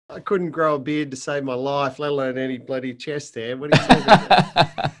I couldn't grow a beard to save my life, let alone any bloody chest hair. What are you talking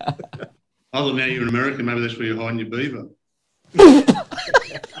about? Other than now you're in America, maybe that's where you're hiding your beaver.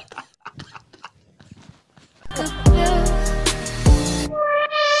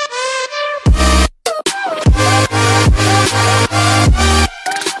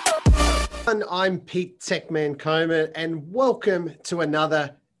 I'm Pete Techman Coman, and welcome to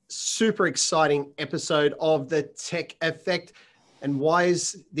another super exciting episode of the Tech Effect. And why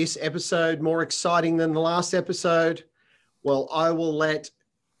is this episode more exciting than the last episode? Well, I will let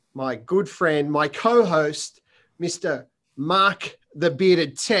my good friend, my co-host, Mr. Mark the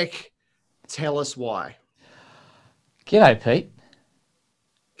Bearded Tech, tell us why. G'day, Pete.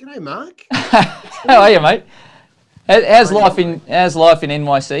 G'day, Mark. How are you, mate? How's life in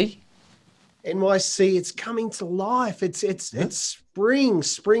NYC? NYC, it's coming to life. It's spring.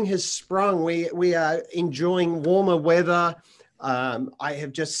 Spring has sprung. We are enjoying warmer weather. I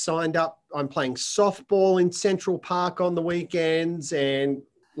have just signed up. I'm playing softball in Central Park on the weekends, and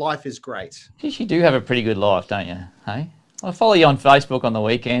life is great. You do have a pretty good life, don't you? Hey, I follow you on Facebook on the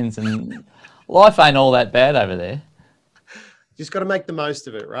weekends, and life ain't all that bad over there. Just got to make the most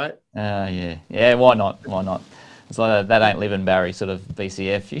of it, right? Yeah. Why not? It's like that ain't living Barry sort of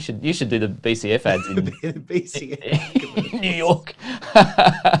BCF. You should do the BCF ads in BCF in New York.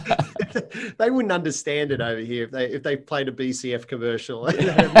 They wouldn't understand it over here if they played a BCF commercial.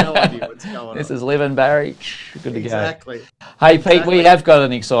 They have no idea what's going on. This is living Barry. Good to exactly. go. Hey Pete, we have got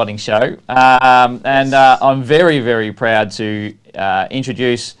an exciting show, and I'm very, very proud to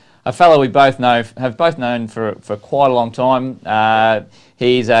introduce a fellow we have both known for quite a long time.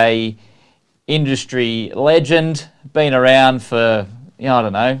 He's a industry legend, been around for, I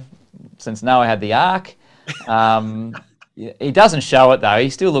don't know, since Noah had the Ark. He doesn't show it though. He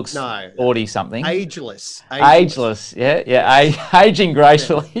still looks 40-something. Ageless. Yeah. Aging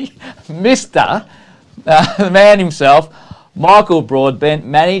gracefully. Mr. The man himself, Michael Broadbent,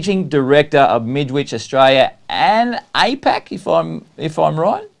 Managing Director of Midwich Australia and APAC, if I'm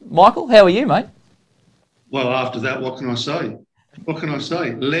right. Michael, how are you, mate? Well, after that, what can I say?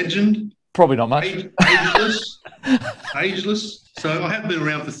 Legend. Probably not much. Ageless. So I have been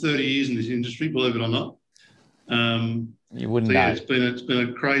around for 30 years in this industry, believe it or not. You wouldn't know. It's been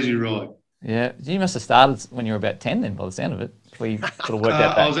a crazy ride. Yeah, you must have started when you were about 10 then, by the sound of it. We sort of worked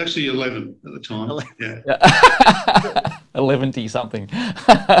out that. I was actually 11 at the time. Yeah. 11 something.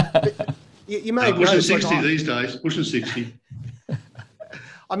 You may pushing 60 these days. Pushing 60.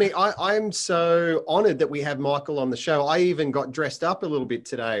 I mean, I'm so honoured that we have Michael on the show. I even got dressed up a little bit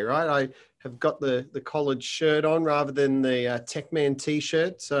today, right? I have got the collared shirt on rather than the Techman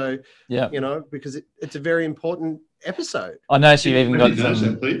T-shirt. So, yeah, because it's a very important episode. I noticed you've even got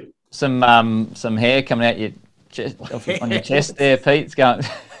some hair coming out your chest, on your chest there, Pete. It's going.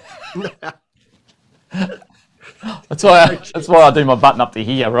 That's why I do my button up to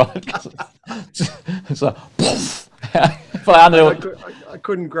here, right? It's like, I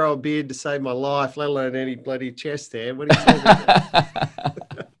couldn't grow a beard to save my life, let alone any bloody chest hair. What are you talking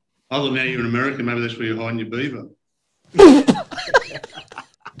about? Other than now you're in America, maybe that's where you're hiding your beaver.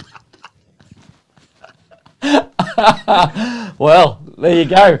 Well, there you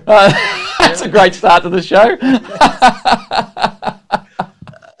go. That's a great start to the show.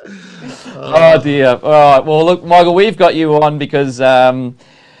 Oh dear. All right. Well, look, Michael, we've got you on because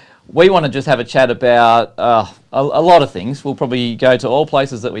we want to just have a chat about a lot of things. We'll probably go to all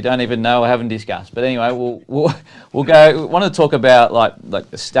places that we don't even know or haven't discussed. But anyway, we'll go. We want to talk about like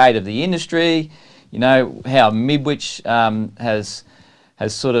the state of the industry. How Midwich has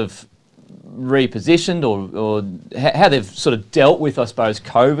sort of repositioned or how they've sort of dealt with, I suppose,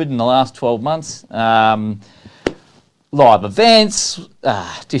 COVID in the last 12 months. Live events,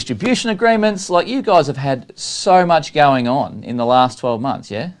 distribution agreements. Like, you guys have had so much going on in the last 12 months,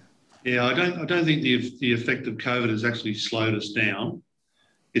 yeah? Yeah, I don't think the effect of COVID has actually slowed us down.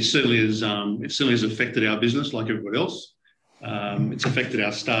 It certainly has affected our business like everybody else. It's affected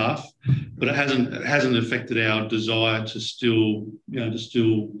our staff, but it hasn't affected our desire to still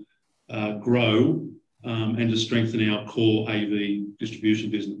grow and to strengthen our core AV distribution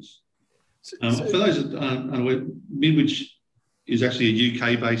business. For those that aren't aware, Midwich is actually a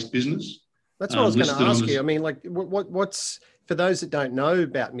UK-based business. That's what I was going to ask you. I mean, like, what's for those that don't know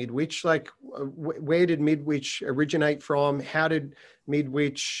about Midwich, like, where did Midwich originate from? How did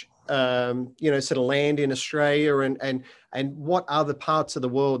Midwich, sort of land in Australia, and what other parts of the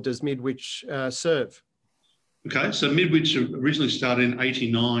world does Midwich serve? Okay, so Midwich originally started in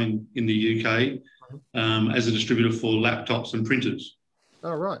 '89 in the UK as a distributor for laptops and printers.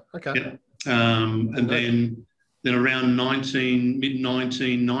 Oh, right. Okay. Yeah. And then Then around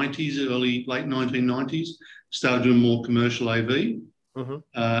mid-1990s, late 1990s, started doing more commercial AV.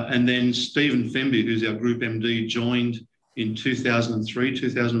 And then Stephen Femby, who's our Group MD, joined in 2003,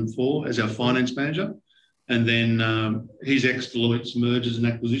 2004 as our finance manager. And then he's ex-Deloitte's mergers and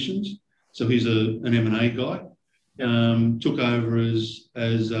acquisitions. So he's an M&A guy. Took over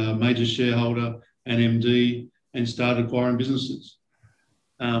as a major shareholder and MD and started acquiring businesses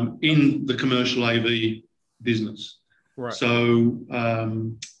in the commercial AV business. Right. So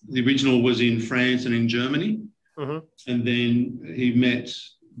the original was in France and in Germany. And then he met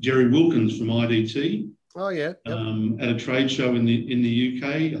Jerry Wilkins from IDT. Oh, yeah. At a trade show in the UK.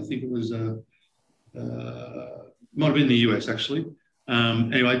 I think it was might have been the US actually.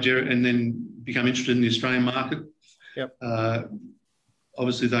 Anyway, Jerry, and then became interested in the Australian market.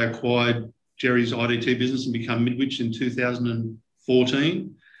 Obviously, they acquired Jerry's IDT business and become Midwich in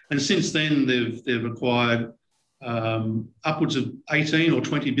 2014. And since then, they've acquired upwards of 18 or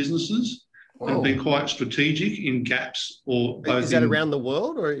 20 businesses. And been quite strategic in gaps or both. Is that around the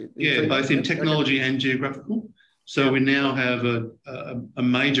world, or both in technology and geographical. So we now have a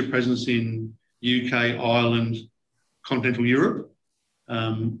major presence in UK, Ireland, continental Europe.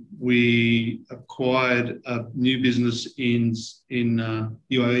 We acquired a new business in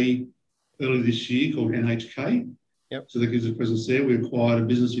UAE earlier this year called NHK. So that gives us a presence there. We acquired a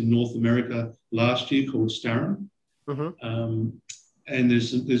business in North America last year called Starin. And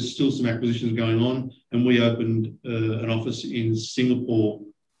there's still some acquisitions going on. And we opened an office in Singapore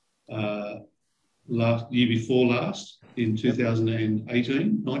year before last in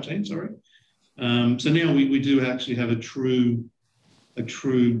 19, sorry. So now we do actually have a true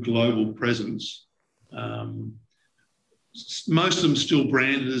global presence. Most of them still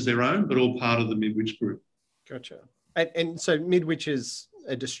branded as their own, but all part of the Midwich Group. Gotcha. And so Midwich is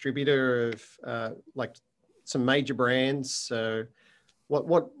a distributor of like some major brands. So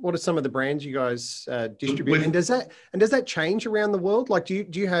what are some of the brands you guys distribute? And does that change around the world? Like, do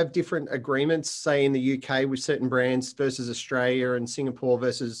you have different agreements, say in the UK with certain brands versus Australia and Singapore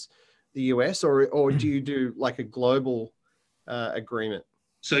versus the US, or do you do like a global agreement?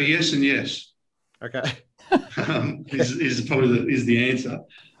 So yes and yes. Okay. is the answer.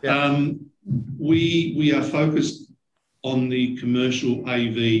 We are focused on the commercial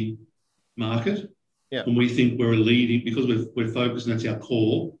AV market. And we think we're a leading, because we're focused and that's our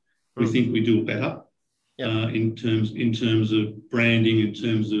core, we think we do it better in terms of branding, in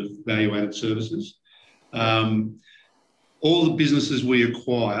terms of value-added services. All the businesses we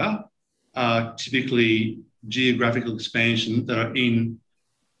acquire are typically geographical expansion that are in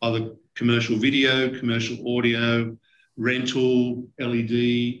either commercial video, commercial audio, rental,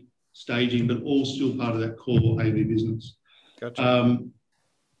 LED, staging, but all still part of that core AV business. Gotcha.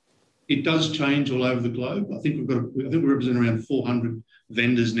 It does change all over the globe. I think we represent around 400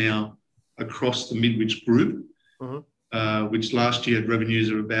 vendors now across the Midwich Group, which last year had revenues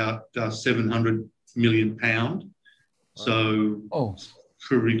of about £700 million. So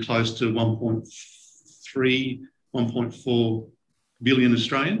pretty close to 1.3, 1.4 billion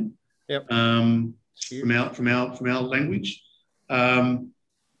Australian from our language.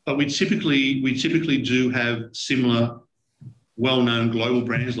 But we typically do have similar well-known global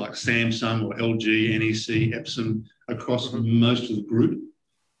brands like Samsung or LG, NEC, Epson across most of the group.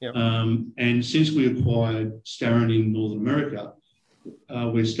 And since we acquired Starin in North America,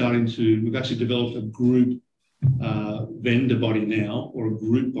 we've actually developed a group vendor body now, or a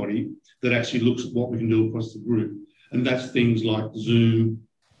group body that actually looks at what we can do across the group. And that's things like Zoom.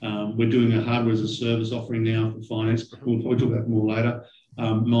 We're doing a hardware as a service offering now for finance. We'll talk about more later.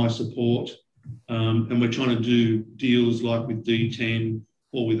 My Support. And we're trying to do deals like with D10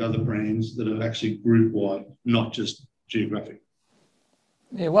 or with other brands that are actually group-wide, not just geographic.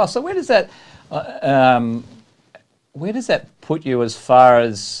 Yeah, well, so where does that put you as far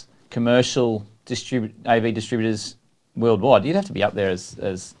as commercial AV distributors worldwide? You'd have to be up there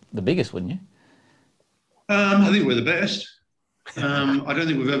as the biggest, wouldn't you? I think we're the best. I don't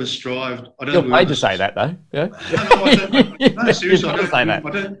think we've ever strived. You're paid to say that, though. Yeah? No, seriously, I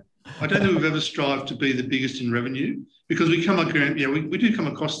don't think we've ever strived to be the biggest in revenue, because we come up, we do come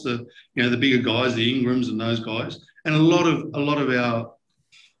across the bigger guys, the Ingrams and those guys, and a lot of our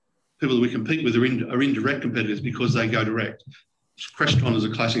people that we compete with are indirect competitors because they go direct. Crestron is a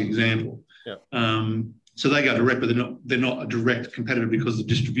classic example. So they go direct, but they're not a direct competitor because of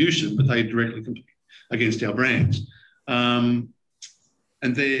distribution, but they directly compete against our brands. And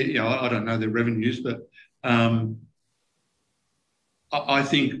they're, I don't know their revenues, but I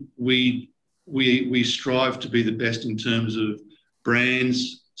think we strive to be the best in terms of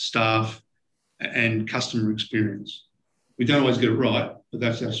brands, staff, and customer experience. We don't always get it right, but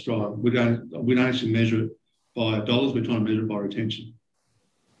that's our strive. We don't actually measure it by dollars. We're trying to measure it by retention.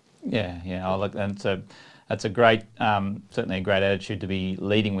 Yeah. I like that. So that's a great, certainly a great attitude to be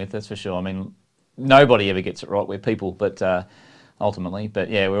leading with. That's for sure. I mean, nobody ever gets it right. We're people, but ultimately, but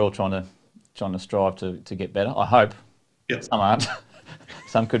yeah, we're all trying to strive to get better. I hope. Yep. Some aren't.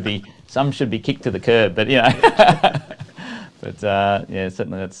 Some should be kicked to the curb. But you know, but yeah,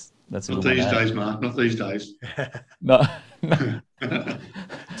 certainly that's a not good these one. days, Mark. Not these days. No.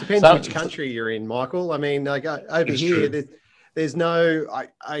 Depends which country you're in, Michael. I mean, like over here, there's no.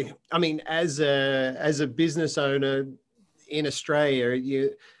 I mean, as a business owner in Australia,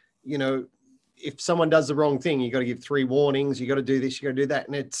 you know, if someone does the wrong thing, you got to give 3 warnings. You got to do this. You got to do that.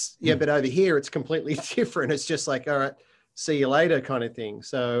 And it's but over here it's completly different. It's just like, all right, see you later, kind of thing.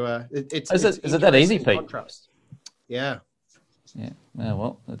 So is it that easy, Pete? Contrast. Yeah. Yeah.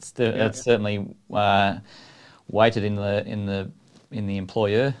 Well, it's certainly weighted in the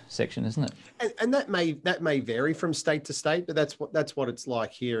employer section, isn't it? And that may vary from state to state, but that's what it's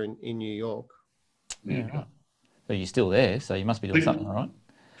like here in New York. Yeah. Right. But you're still there, so you must be doing something right.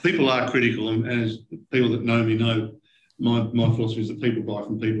 People are critical, and as people that know me know, my philosophy is that people buy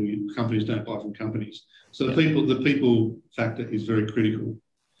from people. Companies don't buy from companies. So the people factor is very critical.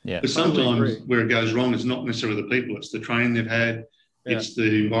 Yeah. But sometimes where it goes wrong, it's not necessarily the people. It's the training they've had. It's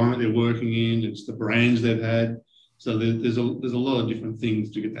the environment they're working in. It's the brands they've had. So there's a lot of different things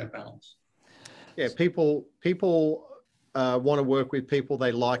to get that balance. Yeah, people want to work with people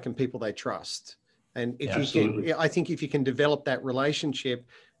they like and people they trust. And if I think if you can develop that relationship,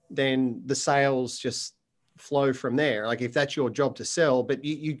 then the sales just flow from there. Like if that's your job to sell, but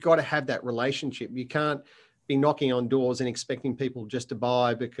you've got to have that relationship. You can't be knocking on doors and expecting people just to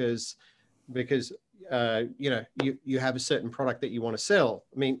buy because you have a certain product that you want to sell.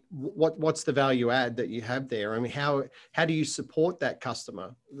 I mean, what's the value add that you have there? I mean, how do you support that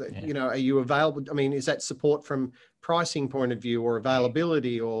customer? You know, are you available? I mean, is that support from pricing point of view or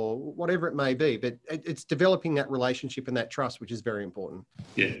availability or whatever it may be? But it's developing that relationship and that trust, which is very important.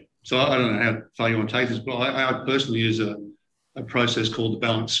 Yeah. So I don't know how far you want to take this, but I personally use a process called the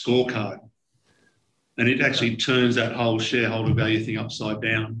balanced scorecard. And it actually turns that whole shareholder value thing upside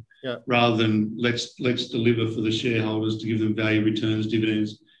down. Yeah. Rather than let's deliver for the shareholders to give them value, returns,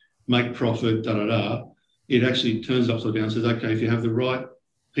 dividends, make profit, it actually turns upside down and says, okay, if you have the right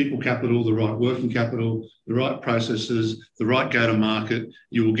people capital, the right working capital, the right processes, the right go-to-market,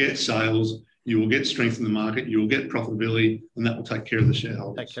 you will get sales, you will get strength in the market, you will get profitability, and that will take care of the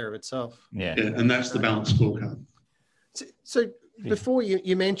shareholders. Take care of itself. Yeah, and that's the balanced scorecard. So before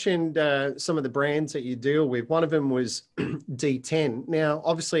you mentioned some of the brands that you deal with, one of them was D10. Now,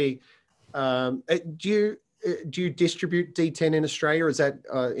 obviously, do you distribute D10 in Australia, or is that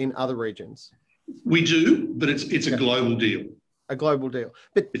in other regions? We do, but it's a global deal. A global deal,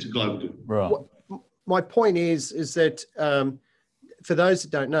 but it's a global deal. Right. My point is that for those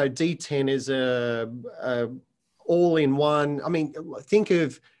that don't know, D10 is a all-in-one. I mean, think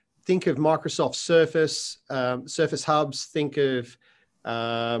of Microsoft Surface, Surface Hubs. Think of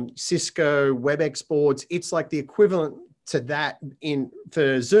Cisco WebEx boards. It's like the equivalent to that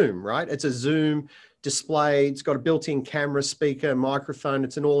for Zoom, right? It's a Zoom display. It's got a built-in camera, speaker, microphone.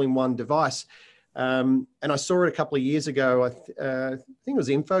 It's an all-in-one device. And I saw it a couple of years ago. I think it was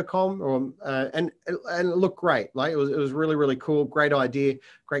Infocom, and it looked great. Like it was really, really cool. Great idea,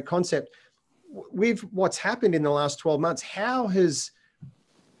 great concept. With what's happened in the last 12 months, how has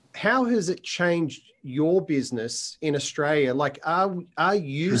it changed your business in Australia? Like, are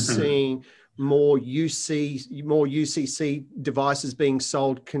you seeing more UCC devices being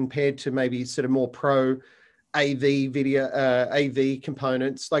sold compared to maybe sort of more pro AV video, AV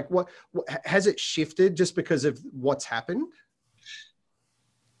components? Like what has it shifted just because of what's happened?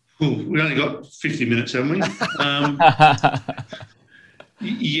 Ooh, we only got 50 minutes, haven't we?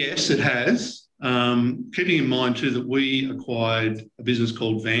 Yes, it has. Keeping in mind too that we acquired a business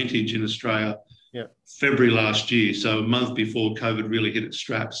called Vantage in Australia February last year, so a month before COVID really hit its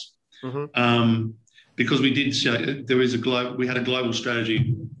straps. Mm-hmm. Because we did say we had a global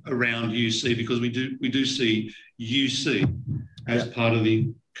strategy around UC, because we do see UC as part of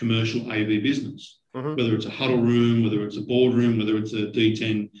the commercial AV business, whether it's a huddle room, whether it's a boardroom, whether it's a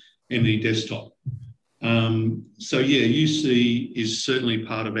D10 ME desktop. So yeah, UC is certainly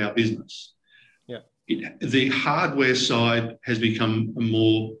part of our business. The hardware side has become a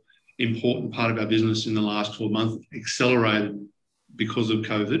more important part of our business in the last 12 months, accelerated because of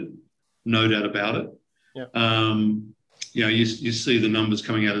COVID, no doubt about it. You see the numbers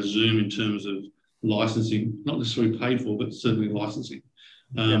coming out of Zoom in terms of licensing, not necessarily paid for, but certainly licensing.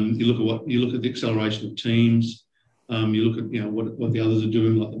 You look at the acceleration of Teams. You look at what the others are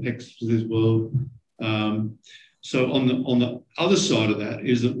doing, like the PECs of this world. So on the other side of that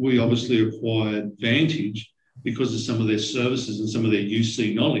is that we obviously acquired Vantage because of some of their services and some of their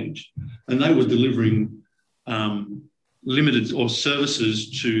UC knowledge, and they were delivering limited or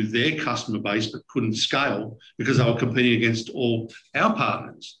services to their customer base but couldn't scale because they were competing against all our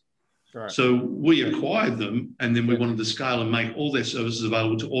partners. Right. So we acquired them, and then we wanted to scale and make all their services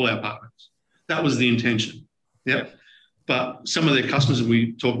available to all our partners. That was the intention. Yep. But some of their customers, and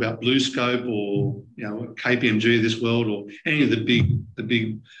we talk about BlueScope or KPMG of this world, or any of the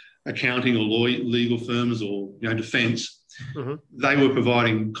big accounting or legal firms or defence, they were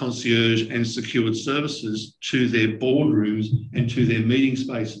providing concierge and secured services to their boardrooms and to their meeting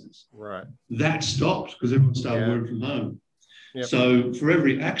spaces. Right. That stopped because everyone started working from home. Yep. So for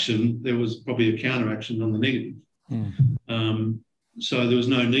every action, there was probably a counter action on the negative. So there was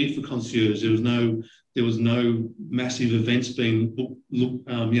no need for concierge. There was no massive events being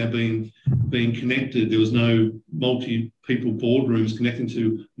connected. There was no multi-people boardrooms connecting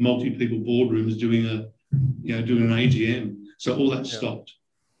to multi-people boardrooms doing an AGM. So all that stopped.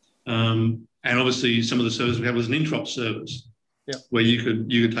 And obviously, some of the service we had was an interop service, where you could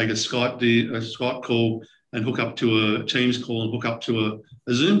take a Skype call and hook up to a Teams call and hook up to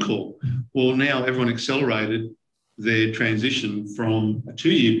a Zoom call. Well, now everyone accelerated their transition from a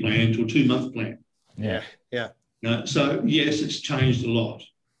 2-year plan to a 2-month plan. Yeah. So yes, it's changed a lot.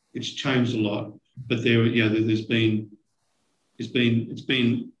 But there's been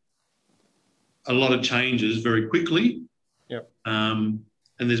a lot of changes very quickly. Yep. And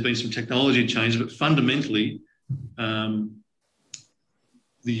there's been some technology changes, but fundamentally,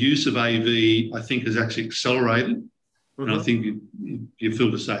 the use of AV, I think, has actually accelerated. And I think you feel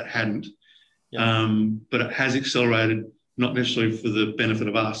to say it hadn't. But it has accelerated, not necessarily for the benefit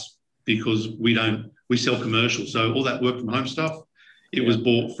of us, because we sell commercial. So all that work from home stuff, it was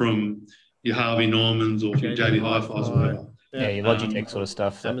bought from your Harvey Normans or from JD Hi-Fi's or whatever. Yeah, your Logitech sort of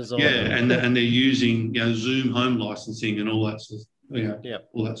stuff. Amazon. And they're using Zoom home licensing and all that sort of,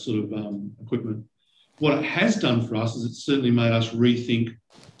 all that sort of equipment. What it has done for us is it's certainly made us rethink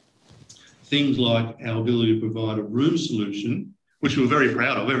things like our ability to provide a room solution, which we're very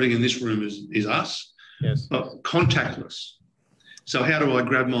proud of. Everything in this room is us, but contactless. So how do I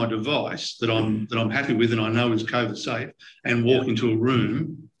grab my device that I'm happy with and I know is COVID safe and walk into a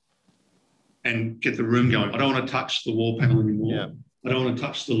room and get the room going? I don't want to touch the wall panel anymore. I don't want to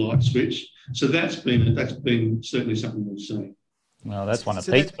touch the light switch. So that's been certainly something we've seen. Well, that's one of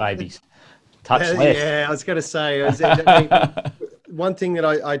Pete's babies. Touchless. Yeah, I was going to say. One thing that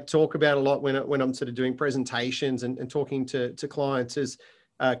I talk about a lot when I'm sort of doing presentations and talking to clients is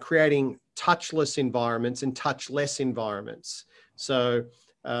creating touchless environments and touchless environments. So,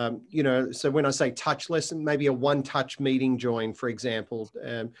 so when I say touchless, maybe a one-touch meeting join, for example.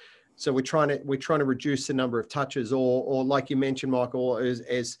 So we're trying to reduce the number of touches, or like you mentioned, Michael,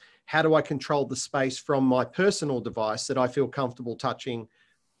 is how do I control the space from my personal device that I feel comfortable touching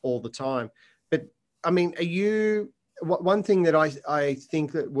all the time? But I mean, one thing that I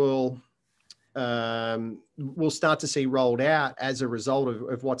think that we'll start to see rolled out as a result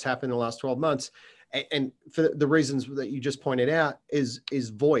of what's happened in the last 12 months, and for the reasons that you just pointed out, is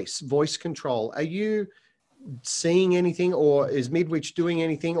voice control. Are you seeing anything, or is Midwich doing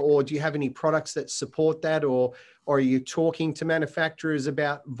anything, or do you have any products that support that, or are you talking to manufacturers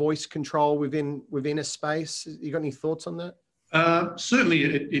about voice control within a space? You got any thoughts on that?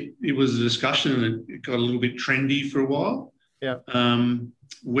 Certainly, it was a discussion, and it got a little bit trendy for a while. Yeah.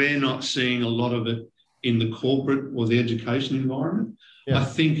 We're not seeing a lot of it in the corporate or the education environment. Yeah. I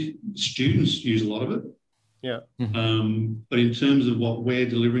think students use a lot of it. Yeah. But in terms of what we're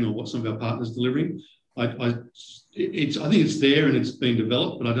delivering or what some of our partners are delivering, I think it's there and it's been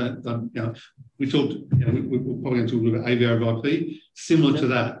developed. But I don't we talked. We're probably going to talk a little bit about AV over IP, similar to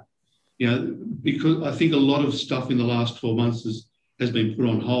that. Because I think a lot of stuff in the last 12 months has been put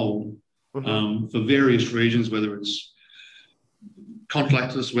on hold for various reasons, whether it's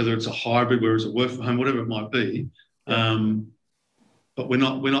contactless, whether it's a hybrid, whether it's a work from home, whatever it might be. But we're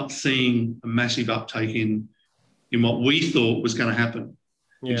not seeing a massive uptake in what we thought was going to happen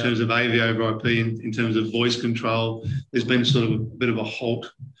in terms of AV over IP, in terms of voice control. There's been sort of a bit of a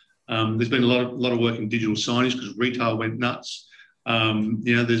halt. There's been a lot of work in digital signage because retail went nuts.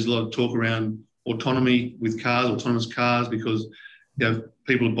 There's a lot of talk around autonomy with cars, autonomous cars, because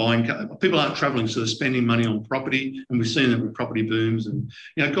people are buying cars. People aren't travelling, so they're spending money on property, and we've seen that with property booms. And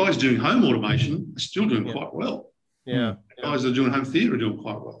guys doing home automation are still doing quite well. Guys that are doing home theatre are doing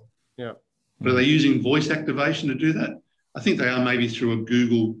quite well. But are they using voice activation to do that? I think they are maybe through a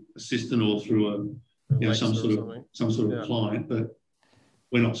Google Assistant or through some sort of client, but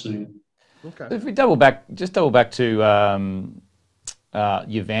we're not seeing it. Okay. If we double back to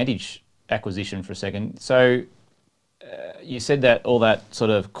your Vantage acquisition for a second. So you said that all that sort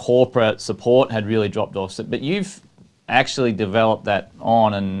of corporate support had really dropped off, but you've actually developed that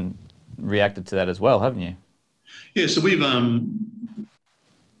on and reacted to that as well, haven't you? Yeah, so we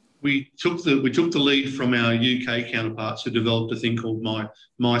took the lead from our UK counterparts who developed a thing called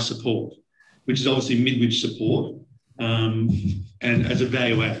My Support, which is obviously Midwich support, and as a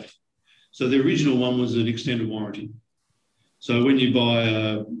value add. So the original one was an extended warranty. So when you buy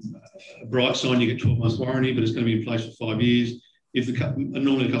a Bright Sign, you get 12 months warranty, but it's going to be in place for 5 years.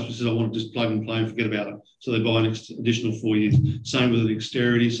 Normally the customer says, I want to just plug and play and forget about it. So they buy an additional 4 years. Same with the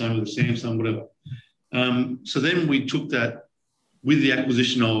Dexterity, same with the Samsung, whatever. So then we took that with the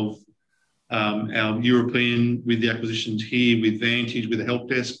acquisition of our European, with the acquisitions here, with Vantage, with the help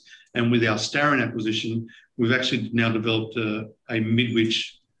desk, and with our Starin acquisition, we've actually now developed a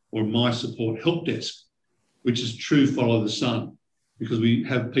Midwich or My Support help desk, which is true follow the sun, because we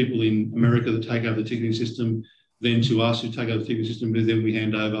have people in America that take over the ticketing system, then to us who take over the ticketing system, but then we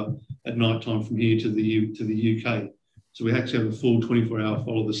hand over at night time from here to the UK. So we actually have a full 24-hour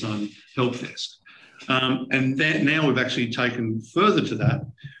follow the sun help desk. And that now we've actually taken further to that,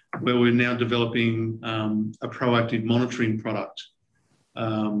 where we're now developing a proactive monitoring product,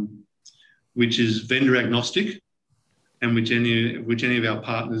 which is vendor agnostic, and which any of our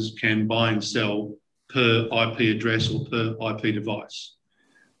partners can buy and sell per IP address or per IP device.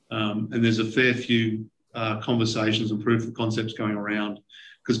 And there's a fair few conversations and proof of concepts going around,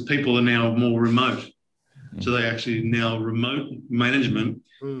 because people are now more remote. So they actually now remote management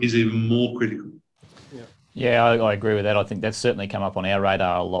is even more critical. Yeah, I agree with that. I think that's certainly come up on our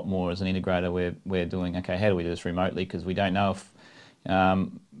radar a lot more as an integrator. We're doing, okay, how do we do this remotely? Because we don't know if,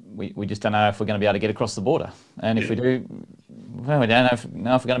 we just don't know if we're going to be able to get across the border. And if we do, well, we don't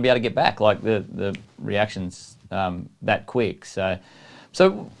know if we're going to be able to get back, like the reactions that quick. So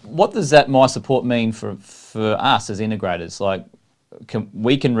what does that My Support mean for us as integrators? Like,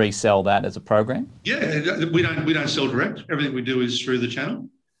 we can resell that as a program? Yeah, we don't sell direct. Everything we do is through the channel.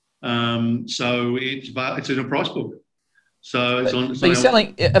 So it's in a price book. So it's on. But you're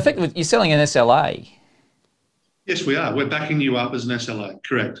selling effectively. You're selling an SLA. Yes, we are. We're backing you up as an SLA,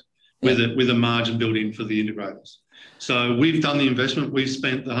 correct? With a margin built in for the integrators. So we've done the investment. We've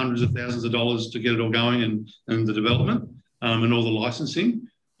spent the hundreds of thousands of dollars to get it all going and the development and all the licensing.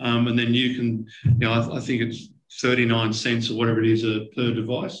 And then you can, I think it's 39 cents or whatever it is per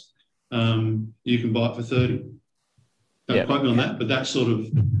device. You can buy it for 30. Don't quote me on that, but that sort of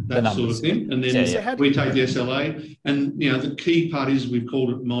thing. And then we take the SLA, and the key part is we've called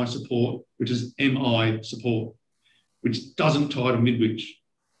it My Support, which is MI Support, which doesn't tie to Midwich.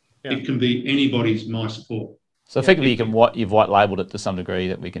 Yeah. It can be anybody's My Support. So effectively, you've white labelled it to some degree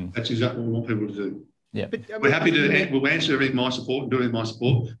that we can. That's exactly what we want people to do. Yeah, but, we're happy to. We'll answer everything My Support and do it My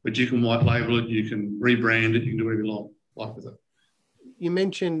Support, but you can white label it, you can rebrand it, you can do whatever you like with it. You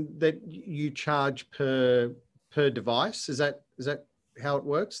mentioned that you charge per device. Is that how it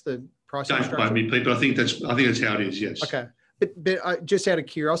works? The pricing structure? Don't quote me, Pete, but I think that's how it is. Yes. Okay, but just out of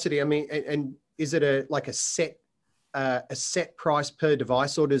curiosity, I mean, and is it a set price per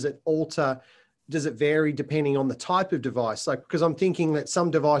device, or does it alter? Does it vary depending on the type of device? Like, because I'm thinking that some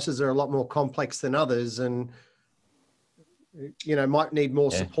devices are a lot more complex than others, and might need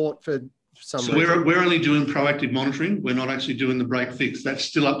more support for some. So we're only doing proactive monitoring. We're not actually doing the break fix. That's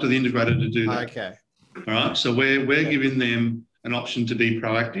still up to the integrator to do that. Okay. All right. So we're giving them an option to be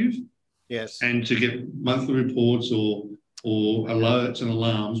proactive. Yes. And to get monthly reports or alerts and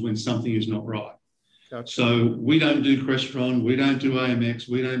alarms when something is not right. Gotcha. So we don't do Crestron, we don't do AMX,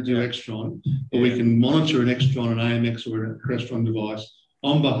 we don't do Extron, but we can monitor an Extron, an AMX, or a Crestron device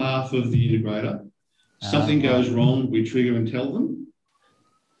on behalf of the integrator. Something goes wrong, we trigger and tell them,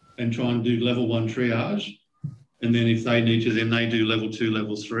 and try and do level 1 triage. And then if they need to, then they do level 2,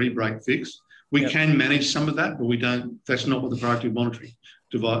 level 3 break fix. We can manage some of that, but we don't. That's not what the proactive monitoring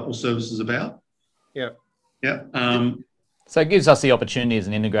device or service is about. Yeah. Yeah. So it gives us the opportunity as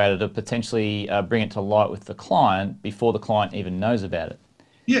an integrator to potentially bring it to light with the client before the client even knows about it.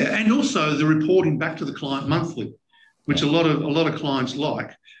 Yeah, and also the reporting back to the client monthly, which a lot of clients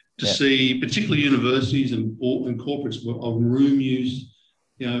like to see, particularly universities and corporates of room use.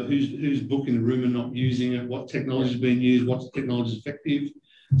 Who's booking the room and not using it, what technology is being used, what technology is effective.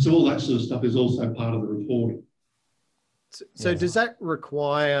 So all that sort of stuff is also part of the reporting. So does that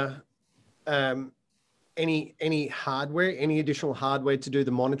require any hardware, any additional hardware to do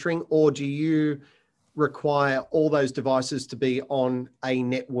the monitoring, or do you require all those devices to be on a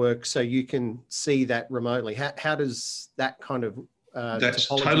network so you can see that remotely? How does that kind of that's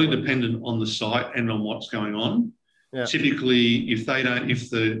topology totally work? dependent on the site and on what's going on. Yeah. Typically, if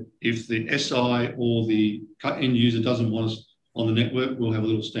the SI or the end user doesn't want us on the network, we'll have a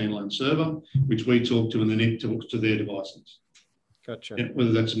little standalone server which we talk to, and the net talks to their devices. Gotcha. Yeah,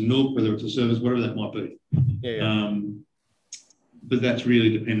 whether that's a NUC, whether it's a service, whatever that might be. Yeah. But that's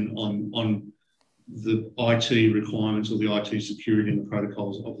really dependent on the IT requirements or the IT security and the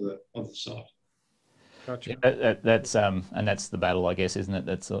protocols of the site. Gotcha. Yeah, that's and that's the battle, I guess, isn't it?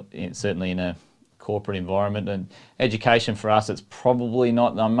 That's certainly in a corporate environment, and education for us, it's probably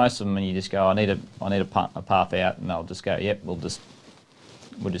not. Most of them, you just go, I need a path out, and they'll just go, yep, we'll just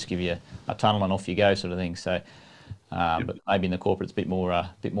give you a tunnel and off you go, sort of thing. So, but maybe in the corporate, it's a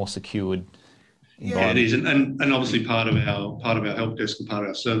bit more secured. Yeah, it is, and obviously part of our help desk and part of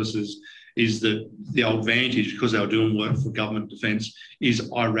our services is that the old Vantage, because they were doing work for government defence, is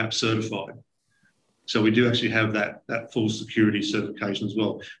IRAP certified. So we do actually have that full security certification as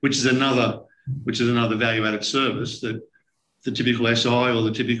well, which is another value-added service that the typical SI or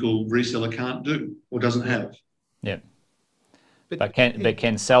the typical reseller can't do or doesn't have. Yeah, but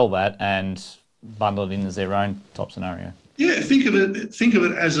can sell that and bundle it in as their own top scenario. Yeah, think of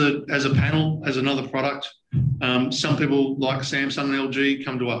it as a panel, as another product. Some people like Samsung and LG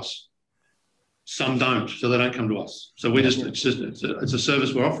come to us. Some don't, so they don't come to us. So it's a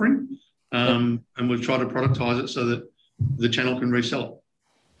service we're offering, and we've tried to productize it so that the channel can resell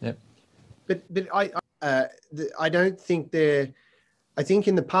it. Yep. But I don't think I think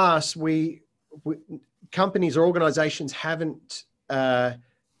in the past companies or organisations haven't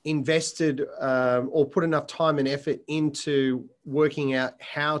invested or put enough time and effort into working out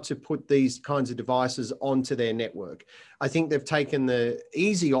how to put these kinds of devices onto their network. I think they've taken the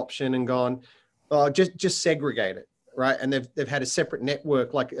easy option and gone, oh, just segregate it, right? And they've had a separate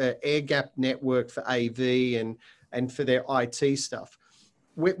network, like an air gap network for AV and for their IT stuff.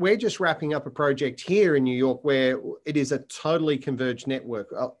 We're just wrapping up a project here in New York where it is a totally converged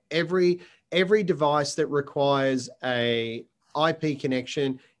network. Every device that requires a IP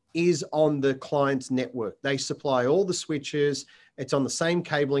connection is on the client's network. They supply all the switches. It's on the same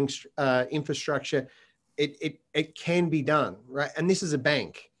cabling infrastructure. It can be done, right? And this is a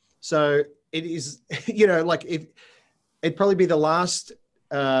bank. So it is, like it'd probably be the last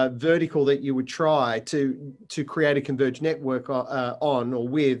vertical that you would try to create a converged network on or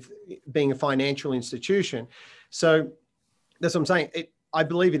with, being a financial institution. So that's what I'm saying. I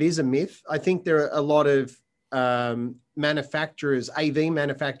believe it is a myth. I think there are a lot of manufacturers, AV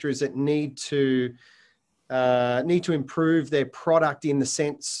manufacturers, that need to improve their product in the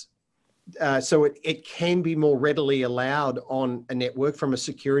sense so it can be more readily allowed on a network from a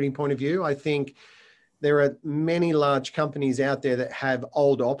security point of view. I think there are many large companies out there that have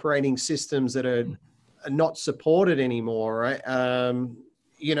old operating systems that are not supported anymore, right? And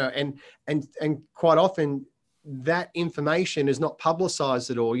quite often that information is not publicized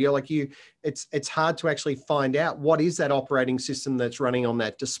at all. It's hard to actually find out what is that operating system that's running on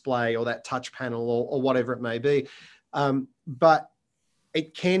that display or that touch panel or whatever it may be. But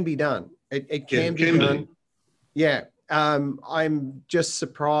it can be done. It can be done. Yeah. I'm just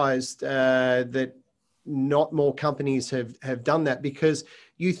surprised that not more companies have done that, because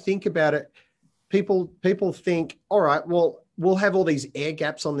you think about it, people think, all right, well, we'll have all these air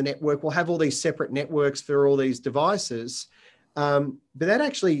gaps on the network. We'll have all these separate networks for all these devices. But that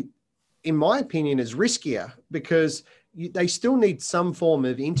actually, in my opinion, is riskier, because they still need some form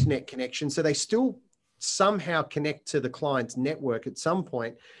of internet connection. So they still somehow connect to the client's network at some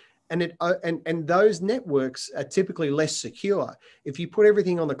point. And those networks are typically less secure. If you put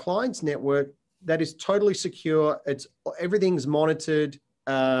everything on the client's network, that is totally secure. Everything's monitored.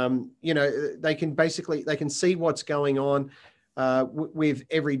 They can see what's going on with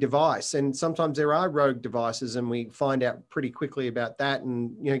every device. And sometimes there are rogue devices, and we find out pretty quickly about that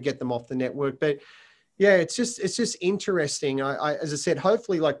and, get them off the network. But yeah, it's just interesting. As I said,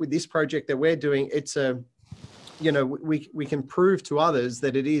 hopefully, like with this project that we're doing, it's we can prove to others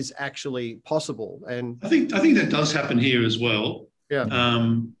that it is actually possible. And I think that does happen here as well.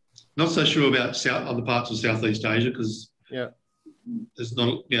 Yeah. Not so sure about other parts of Southeast Asia, because there's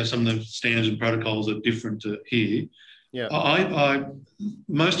not, some of the standards and protocols are different to here. Yeah.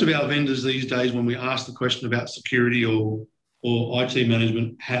 Most of our vendors these days, when we ask the question about security or IT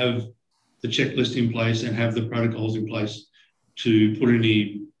management, have the checklist in place and have the protocols in place to put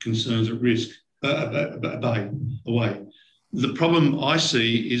any concerns at risk away. The problem I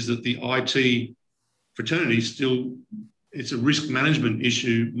see is that the IT fraternity still, it's a risk management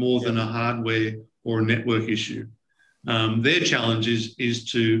issue more than a hardware or a network issue. Their challenge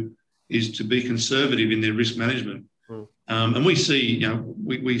is to be conservative in their risk management. And we see,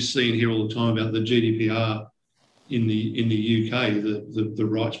 we see and hear all the time about the GDPR in the UK, the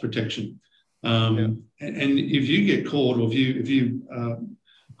rights protection. And if you get caught, or if you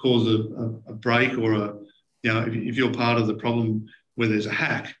cause a break, or if you're part of the problem where there's a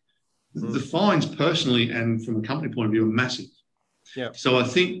hack, the fines personally and from a company point of view are massive. So I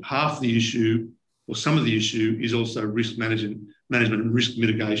think half the issue, or some of the issue, is also risk management and risk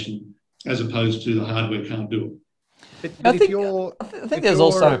mitigation, as opposed to the hardware can't do it. I think there's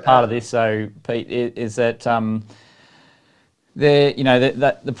also a part of this, though, Pete, is that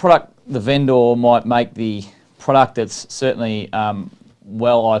the product, the vendor might make the product that's certainly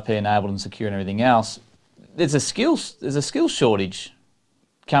well IP enabled and secure and everything else. There's a skills shortage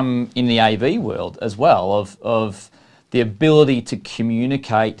come in the AV world as well of the ability to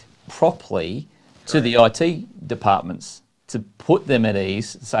communicate properly to the IT departments, to put them at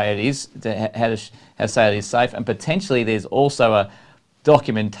ease, say it is, how to say it is safe, and potentially there's also a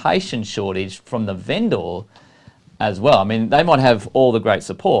documentation shortage from the vendor as well. I mean, they might have all the great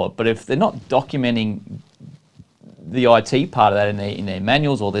support, but if they're not documenting the IT part of that in their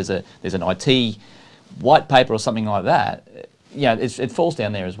manuals, or there's an IT white paper or something like that, it falls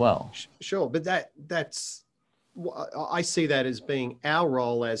down there as well. Sure, but that's I see that as being our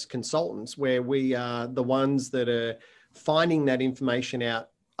role as consultants, where we are the ones that are finding that information out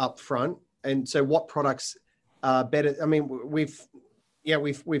up front. And so what products are better? I mean, we've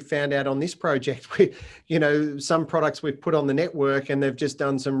found out on this project, some products we've put on the network and they've just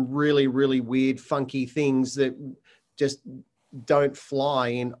done some really, really weird, funky things that just don't fly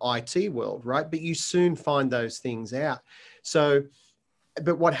in IT world, right? But you soon find those things out. So,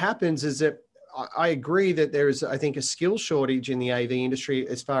 but what happens is that I agree that there is, I think, a skill shortage in the AV industry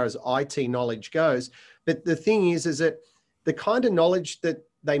as far as IT knowledge goes. But the thing is that the kind of knowledge that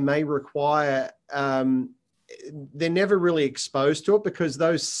they may require, they're never really exposed to it, because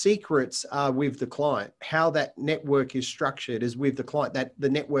those secrets are with the client. How that network is structured is with the client, that the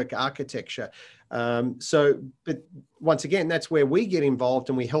network architecture. But once again, that's where we get involved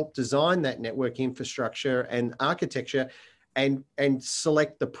and we help design that network infrastructure and architecture, and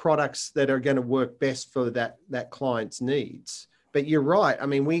select the products that are going to work best for that client's needs. But you're right. I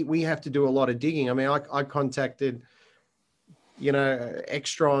mean, we have to do a lot of digging. I mean, I contacted,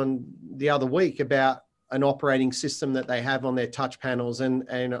 Extron the other week about an operating system that they have on their touch panels. And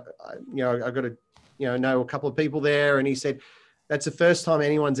I got to, know a couple of people there. And he said, that's the first time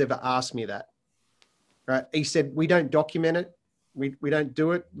anyone's ever asked me that. Right. He said, we don't document it. We don't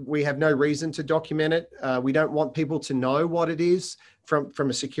do it. We have no reason to document it. We don't want people to know what it is from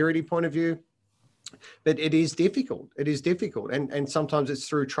a security point of view. But it is difficult. It is difficult. And sometimes it's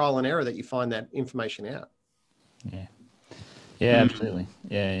through trial and error that you find that information out. Yeah. Yeah, absolutely.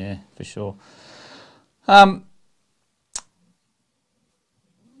 Yeah, for sure. I've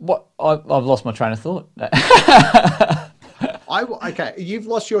lost my train of thought. Okay, you've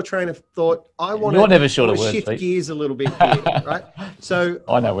lost your train of thought. I want You're never short to of words, shift Pete. gears a little bit here, right? So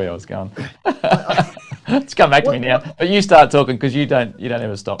I know where I was going. It's come back to me now. But you start talking, because you don't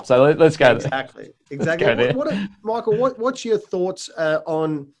ever stop. So let's go exactly. there. Exactly. Michael, what's your thoughts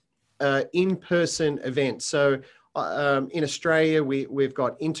on in-person events? So in Australia, we've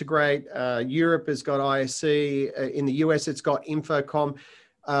got Integrate. Europe has got ISE. In the US, it's got Infocom.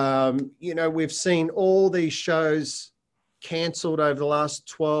 We've seen all these shows cancelled over the last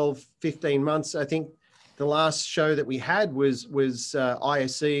 12, 15 months. I think the last show that we had was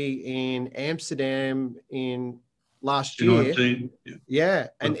ISE in Amsterdam in last year. 19, yeah.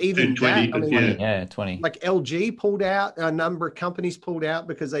 And even 20, that, I mean, 20. like LG pulled out, a number of companies pulled out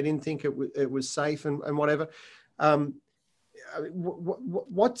because they didn't think it was safe and whatever.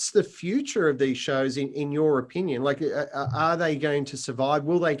 What's the future of these shows in your opinion? Like, are they going to survive?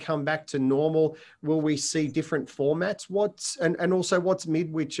 Will they come back to normal? Will we see different formats? And also what's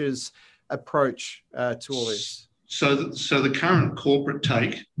Midwich's approach to all this? So the current corporate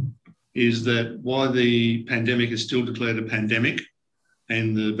take is that while the pandemic is still declared a pandemic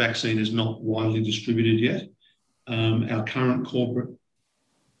and the vaccine is not widely distributed yet, our current corporate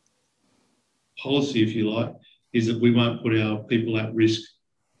policy, if you like, is that we won't put our people at risk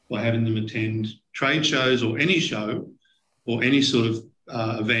by having them attend trade shows or any show or any sort of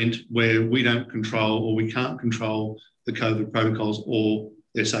event where we don't control or we can't control the COVID protocols or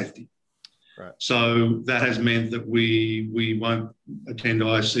their safety. Right. So that has meant that we won't attend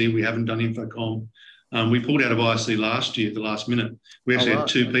ISE. We haven't done Infocom. We pulled out of ISE last year at the last minute. We actually had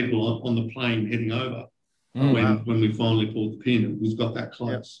two people on the plane heading over when we finally pulled the pin. We've got that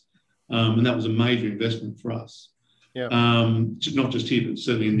close. and that was a major investment for us. Yeah. Not just here, but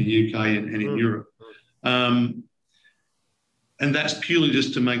certainly in the UK and in Europe. And that's purely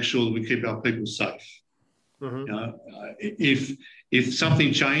just to make sure that we keep our people safe. If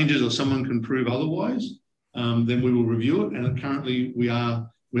something changes or someone can prove otherwise, then we will review it. And currently we have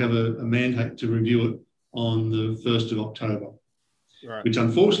a mandate to review it on the 1st of October, which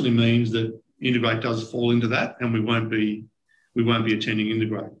unfortunately means that Integrate does fall into that, and we won't be attending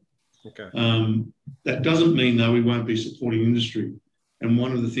Integrate. Okay. That doesn't mean, though, we won't be supporting industry. And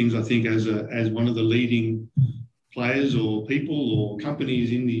one of the things I think as one of the leading players or people or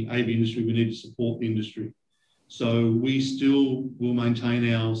companies in the AV industry, we need to support the industry. So we still will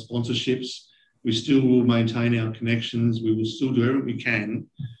maintain our sponsorships. We still will maintain our connections. We will still do everything we can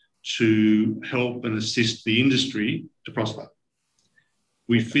to help and assist the industry to prosper.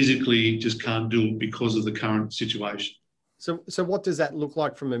 We physically just can't do it because of the current situation. So what does that look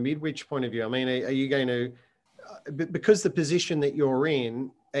like from a Midwich point of view? I mean, are you going to, because the position that you're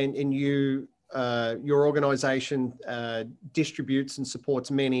in and you, your organisation distributes and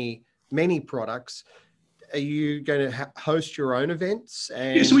supports many products, are you going to host your own events?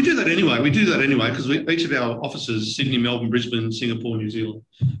 Yeah, so we do that anyway. We do that anyway because each of our offices, Sydney, Melbourne, Brisbane, Singapore, New Zealand,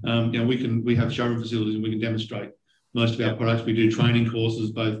 we have showroom facilities and we can demonstrate most of our products. We do training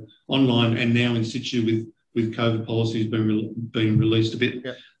courses, both online and now in situ with COVID policies being released a bit,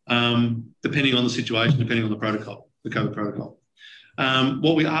 depending on the situation, depending on the protocol, the COVID protocol.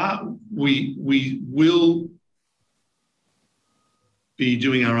 We will be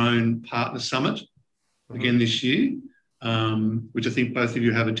doing our own partner summit again this year, which I think both of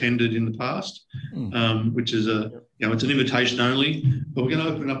you have attended in the past, which is it's an invitation only, but we're going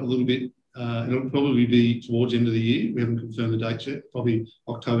to open it up a little bit. It'll probably be towards the end of the year. We haven't confirmed the dates yet, probably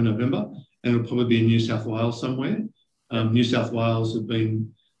October, November, and it'll probably be in New South Wales somewhere. New South Wales have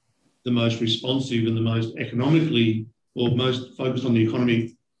been the most responsive and the most economically, or most focused on the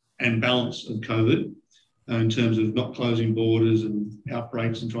economy and balance of COVID in terms of not closing borders and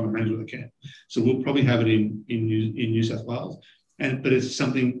outbreaks and trying to manage what they can. So we'll probably have it in New South Wales, but it's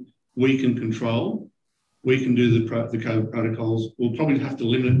something we can control. We can do the COVID protocols. We'll probably have to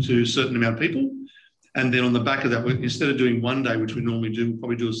limit it to a certain amount of people. And then on the back of that, instead of doing one day, which we normally do, we'll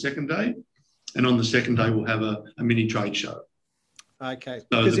probably do a second day. And on the second day, we'll have a mini trade show. Okay.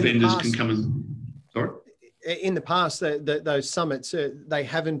 So the vendors can come and... Sorry? In the past, those summits, they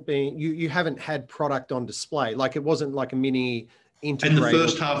haven't been, you haven't had product on display. Like it wasn't like a mini integrated. And the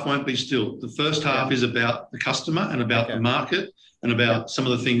first half won't be still. The first half is about the customer and about the market and about some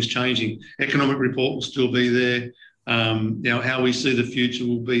of the things changing. Economic report will still be there. How we see the future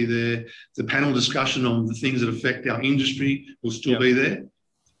will be there. The panel discussion on the things that affect our industry will still be there.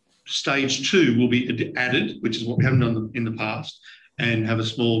 Stage 2 will be added, which is what we haven't done in the past, and have a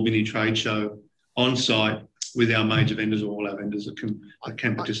small mini trade show on site with our major vendors or all our vendors that can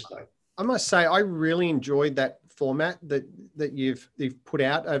participate. I must say, I really enjoyed that format that you've put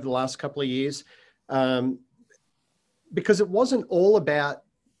out over the last couple of years, because it wasn't all about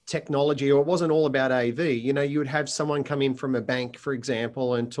technology or it wasn't all about AV. You know, you would have someone come in from a bank, for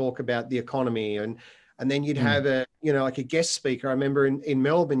example, and talk about the economy, and then you'd have like a guest speaker. I remember in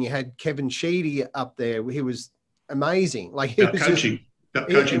Melbourne, you had Kevin Sheedy up there. He was amazing. Like he was coaching.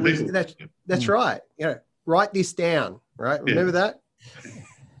 Coaching people. That's right. You know, write this down. Right, remember that?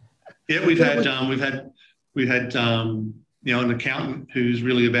 Yeah, we've had an accountant who's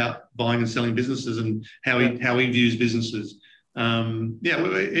really about buying and selling businesses and how he views businesses.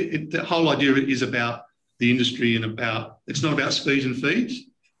 The whole idea is about the industry and it's not about speeds and feeds.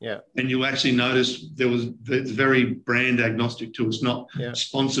 Yeah. And you'll actually notice it's very brand agnostic too. It's not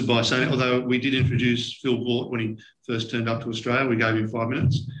sponsored by Sony, although we did introduce Phil Bort when he first turned up to Australia. We gave him 5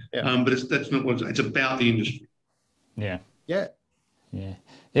 minutes. Yeah. But that's not what it's about the industry. Yeah. Yeah. Yeah.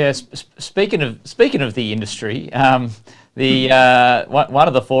 Yeah. Speaking of the industry, one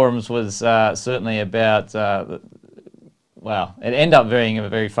of the forums was certainly about it ended up being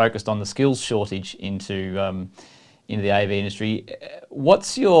very focused on the skills shortage into the AV industry.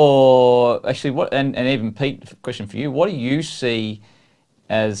 What's your and even Pete, question for you, what do you see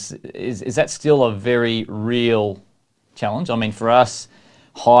as is that still a very real challenge? I mean, for us,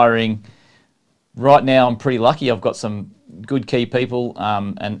 hiring right now, I'm pretty lucky. I've got some good key people,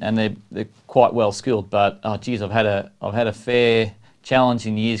 and they're quite well skilled. But I've had a fair challenge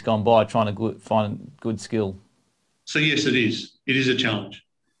in years gone by trying to find good skill. So yes, it is. It is a challenge.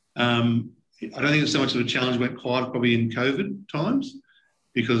 I don't think it's so much of a challenge went quiet probably in COVID times,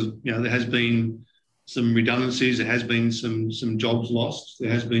 because there has been some redundancies, there has been some jobs lost,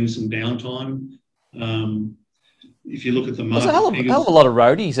 there has been some downtime. if you look at the There's market a hell of figures, a lot of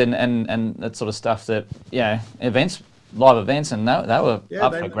roadies and that sort of stuff that, events, live events, and they were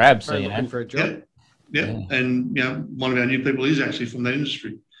up for grabs. So, looking for a job. Yeah. And one of our new people is actually from that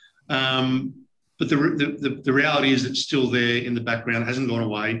industry. But the reality is it's still there in the background, it hasn't gone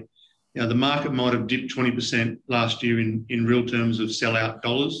away. The market might have dipped 20% last year in real terms of sell-out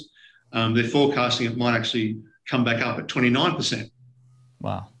dollars. They're forecasting it might actually come back up at 29%.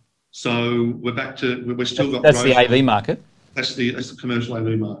 Wow. So we're still got that's growth. the AV market. That's the commercial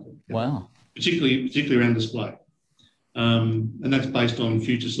AV market. Wow. Particularly around display. And that's based on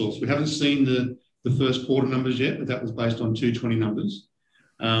future source. We haven't seen the first quarter numbers yet, but that was based on 220 numbers.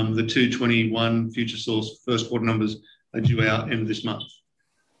 The 221 future source first quarter numbers are due out end of this month.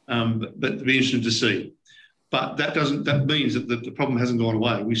 But it'll be interesting to see. But that means that the problem hasn't gone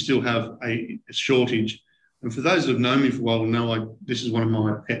away. We still have a shortage. And for those that have known me for a while know this is one of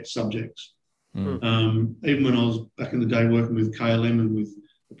my pet subjects. Even when I was back in the day working with KLM and with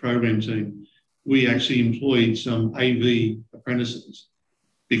the program team, we actually employed some AV apprentices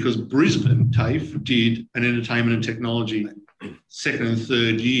because Brisbane TAFE did an entertainment and technology second and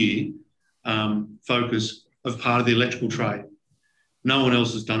third year focus of part of the electrical trade. No one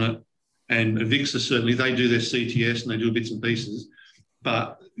else has done it. And AVIXA certainly, they do their CTS and they do bits and pieces.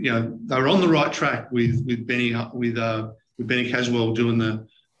 But, they're on the right track with Benny Caswell doing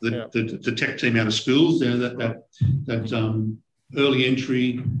the tech team out of schools, that early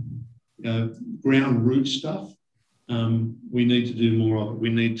entry, ground root stuff. We need to do more of it. We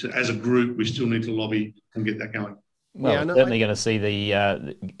need to, as a group, we still need to lobby and get that going. Well, we're certainly going to see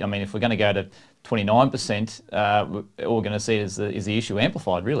if we're going to go to 29%, all we're going to see is the issue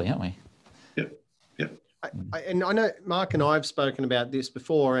amplified, really, aren't we? Yep. And I know Mark and I have spoken about this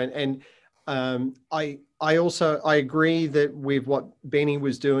before, and I agree that with what Benny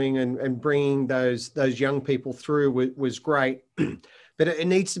was doing and bringing those young people through was great, but it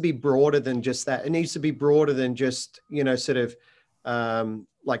needs to be broader than just that. It needs to be broader than just sort of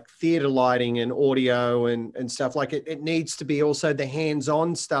like theatre lighting and audio and stuff. Like it needs to be also the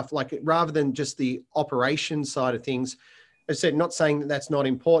hands-on stuff, like rather than just the operation side of things. As I said, not saying that that's not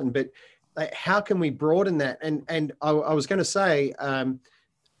important, but how can we broaden that? And I was going to say,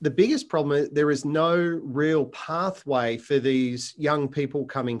 the biggest problem is there is no real pathway for these young people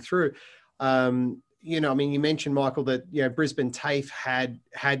coming through. You mentioned, Michael, that Brisbane TAFE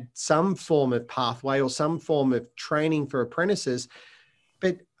had some form of pathway or some form of training for apprentices,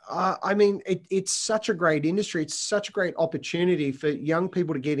 but it's such a great industry. It's such a great opportunity for young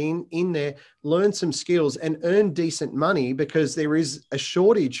people to get in there, learn some skills, and earn decent money because there is a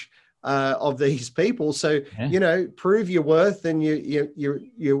shortage of these people. So, prove your worth and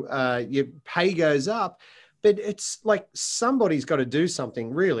your pay goes up. But it's like somebody's got to do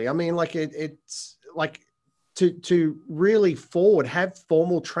something, really. I mean, like it's like to really have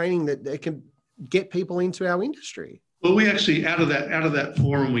formal training that can get people into our industry. Well, we actually out of that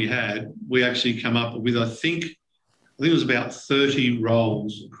forum we actually come up with I think it was about 30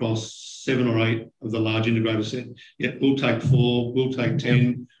 roles across 7 or 8 of the large integrators said, yeah, we'll take 4, we'll take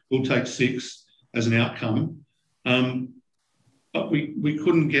 10, we'll take 6 as an outcome. But we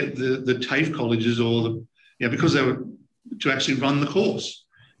couldn't get the TAFE colleges or because they were to actually run the course.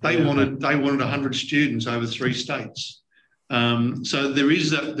 They wanted 100 students over 3 states. So there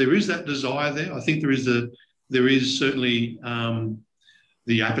is that desire there. I think there is certainly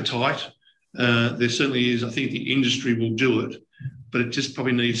the appetite. There certainly is. I think the industry will do it, but it just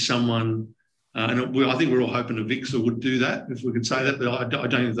probably needs someone. I think we're all hoping AVIXA would do that, if we could say that. But I don't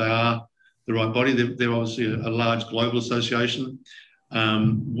think they are the right body. They're obviously a large global association.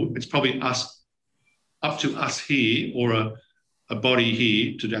 It's probably up to us here or a body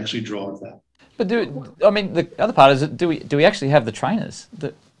here to actually drive that. But the other part is, do we actually have the trainers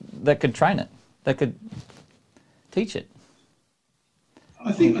that could train it, that could teach it?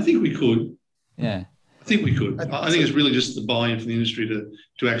 I think we could. Yeah. I think we could. I think it's really just the buy-in from the industry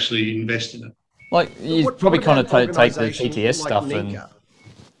to actually invest in it. Like you probably kind of take the TTS stuff and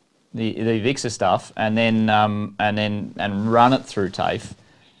the AVIXA stuff, and then run it through TAFE.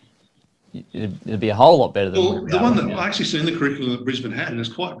 It'd be a whole lot better than the one that I actually seen the curriculum that Brisbane had, and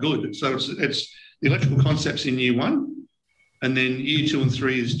it's quite good. So it's the electrical concepts in year 1, and then year 2 and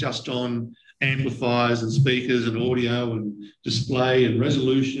 3 is just on amplifiers and speakers and audio and display and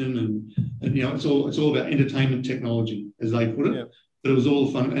resolution and it's all about entertainment technology, as they put it. Yeah. But it was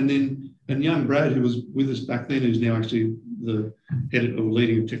all fun. And young Brad, who was with us back then, who's now actually the head of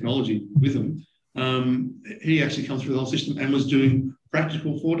leading technology with them, he actually come through the whole system and was doing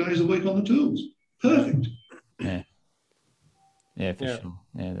practical 4 days a week on the tools. Perfect. Yeah, for sure.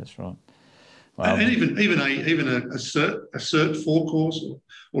 Yeah, that's right. Well, and even a cert 4 course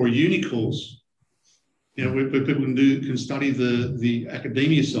or a uni course, you know, where people can study the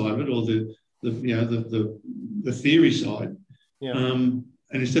academia side of it, or the theory side. Yeah. And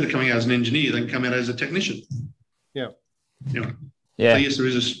instead of coming out as an engineer, they can come out as a technician. Yeah. You know? yeah. So yes,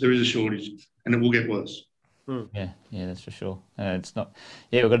 there is a shortage, and it will get worse. Yeah, that's for sure. It's not.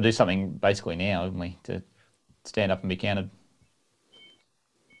 Yeah, we've got to do something basically now, haven't we, to stand up and be counted.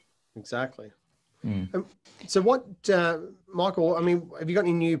 Exactly. So what, Michael, I mean, have you got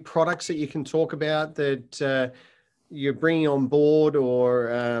any new products that you can talk about that you're bringing on board,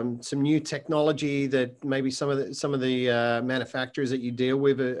 or some new technology that maybe some of the manufacturers that you deal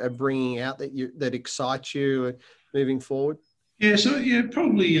with are bringing out that excites you moving forward? Yeah, so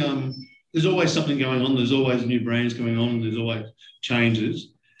probably there's always something going on. There's always new brands going on. There's always changes.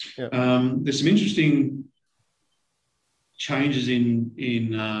 Yeah. There's some interesting changes in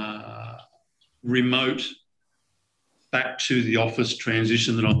remote back to the office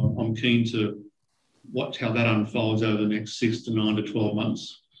transition that I'm keen to watch how that unfolds over the next 6 to 9 to 12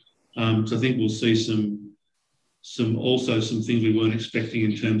 months. So I think we'll see some things we weren't expecting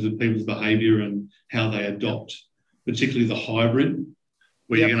in terms of people's behaviour and how they adopt, particularly the hybrid,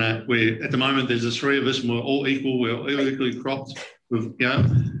 where where at the moment there's the 3 of us and we're all equal, we're all equally cropped,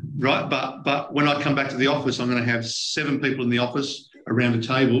 right? But when I come back to the office, I'm going to have 7 people in the office around a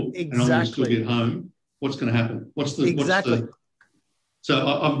table, and I'm going to still be at home. What's going to happen? So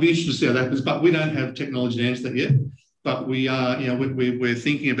I'll be interested to see how that happens, but we don't have technology to answer that yet. But we are, we're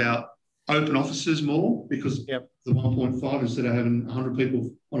thinking about open offices more, because the 1.5, instead of having 100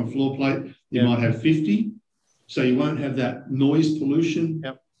 people on a floor plate, you might have 50. So you won't have that noise pollution.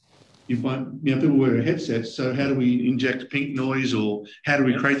 You won't, people wear headsets. So how do we inject pink noise, or how do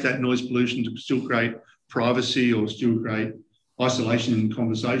we create that noise pollution to still create privacy or still create isolation in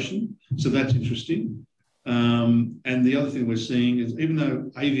conversation? So that's interesting. And the other thing we're seeing is, even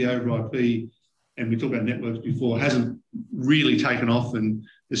though AV over IP, and we talked about networks before, hasn't really taken off, and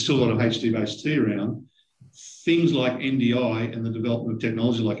there's still a lot of HD-based T around, things like NDI and the development of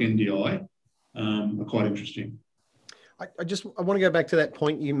technology like NDI are quite interesting. I want to go back to that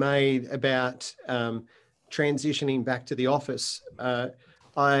point you made about transitioning back to the office.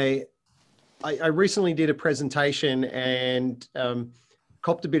 I recently did a presentation and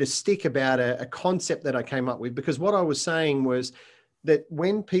copped a bit of stick about a concept that I came up with, because what I was saying was that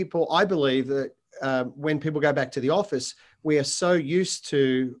I believe that when people go back to the office, we are so used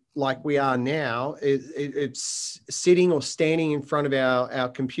to, like we are now, it's sitting or standing in front of our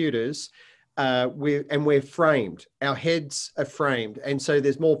computers, we're framed. Our heads are framed. And so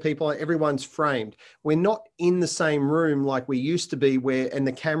there's more people, everyone's framed. We're not in the same room like we used to be, and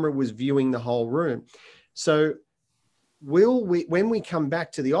the camera was viewing the whole room. So when we come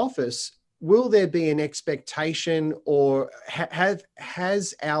back to the office, will there be an expectation, or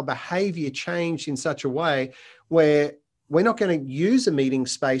has our behavior changed in such a way where we're not going to use a meeting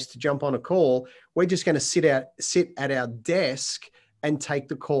space to jump on a call? We're just going to sit at our desk and take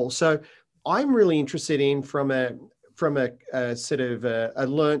the call. So I'm really interested in, from a sort of a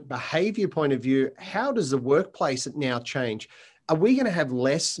learnt behavior point of view, how does the workplace now change? Are we going to have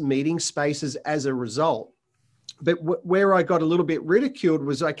less meeting spaces as a result? But where I got a little bit ridiculed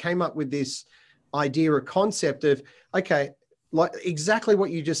was I came up with this idea or concept of, okay, like exactly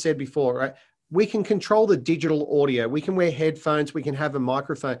what you just said before, right? We can control the digital audio. We can wear headphones. We can have a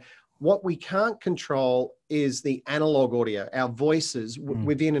microphone. What we can't control is the analog audio, our voices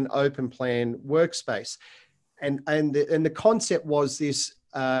within an open plan workspace. And the concept was this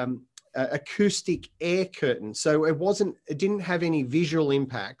acoustic air curtain. So it didn't have any visual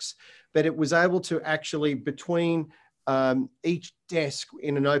impacts, but it was able to actually, between each desk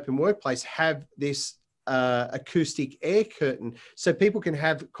in an open workplace, have this acoustic air curtain, so people can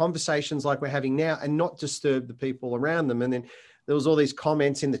have conversations like we're having now and not disturb the people around them. And then there was all these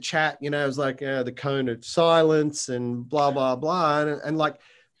comments in the chat, it was like the cone of silence and blah, blah, blah. And like,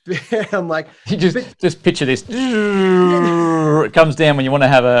 I'm like, you just picture this. It comes down when you want to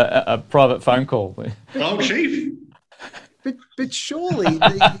have a private phone call. Oh, chief. But surely,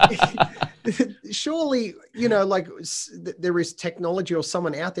 surely, like there is technology or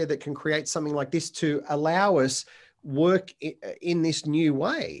someone out there that can create something like this to allow us work in this new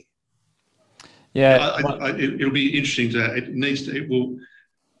way. Yeah, it'll be interesting I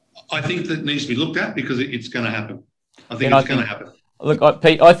think that needs to be looked at, because it's going to happen. I think it's going to happen. Look,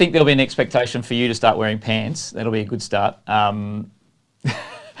 Pete, I think there'll be an expectation for you to start wearing pants. That'll be a good start. But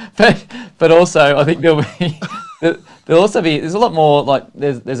also, I think there'll also be, there's a lot more, like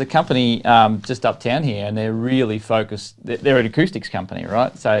there's a company just uptown here, and they're really focused. They're an acoustics company,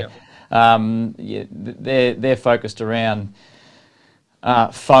 right? So Yeah, they're focused around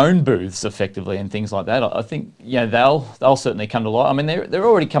phone booths effectively and things like that. I think they'll certainly come to light. I mean, they're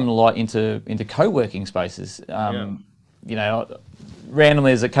already coming to light into co-working spaces.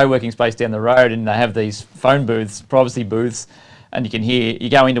 Randomly there's a co-working space down the road, and they have these phone booths, privacy booths, and you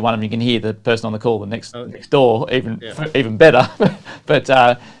go into one of them, you can hear the person on the call next door, even better. But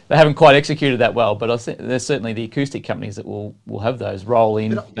they haven't quite executed that well. But I think there's certainly the acoustic companies that will have those roll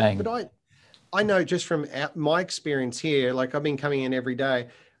in, bang. But I know just from my experience here, like I've been coming in every day.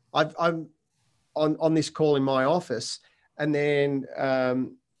 I'm on this call in my office, and then the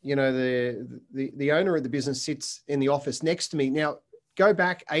owner of the business sits in the office next to me. Now, go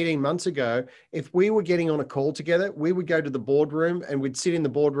back 18 months ago, if we were getting on a call together, we would go to the boardroom and we'd sit in the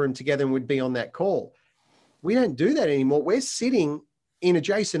boardroom together and we'd be on that call. We don't do that anymore. We're sitting in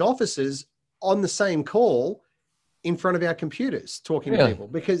adjacent offices on the same call in front of our computers talking to people,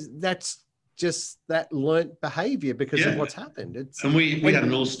 because that's just that learnt behavior because of what's happened. And we had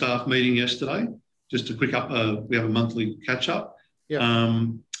an all-staff meeting yesterday, just a quick we have a monthly catch-up,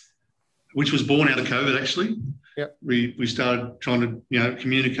 which was born out of COVID, actually. Yep. We started trying to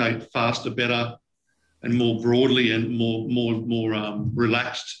communicate faster, better, and more broadly, and more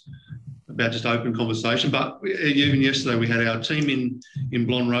relaxed about just open conversation. But even yesterday, we had our team in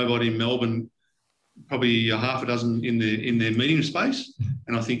Blonde Robot in Melbourne, probably a half a dozen in their meeting space,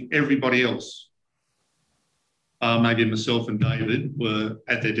 and I think everybody else, maybe myself and David, were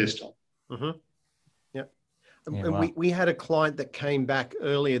at their desktop. Mm-hmm. And we had a client that came back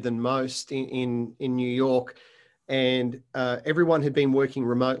earlier than most in New York, and everyone had been working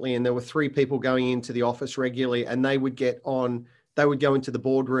remotely, and there were 3 people going into the office regularly, and they would go into the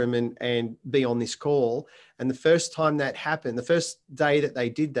boardroom and be on this call. And the first time that happened, the first day that they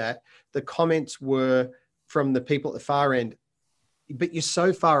did that, the comments were from the people at the far end, but you're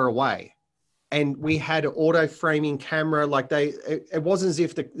so far away. And we had an auto framing camera, it wasn't as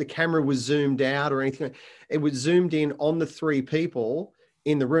if the camera was zoomed out or anything. It was zoomed in on the 3 people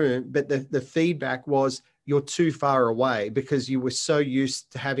in the room, but the feedback was, you're too far away, because you were so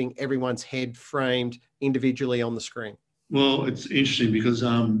used to having everyone's head framed individually on the screen. Well, it's interesting because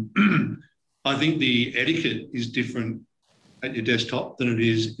I think the etiquette is different at your desktop than it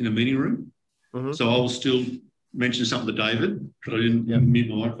is in a meeting room. Mm-hmm. So I will still mention something to David, but I didn't mute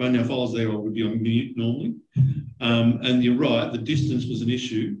my microphone. Now, if I was there, I would be on mute normally. And you're right, the distance was an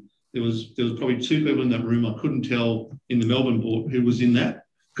issue. There was probably 2 people in that room. I couldn't tell in the Melbourne board who was in that,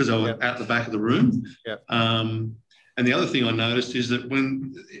 because I was out the back of the room. Yep. And the other thing I noticed is that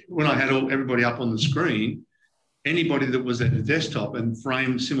when I had everybody up on the screen, anybody that was at the desktop and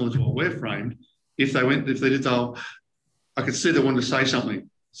framed similar to what we're framed, if they did, I could see they wanted to say something.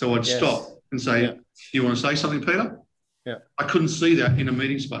 So I'd stop and say, "Do you want to say something, Peter?" Yeah. I couldn't see that in a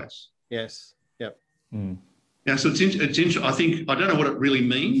meeting space. Yes. Yep. Mm. Yeah. So it's interesting. I think, I don't know what it really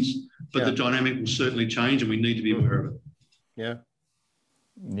means, but the dynamic will certainly change, and we need to be aware of it. Yeah.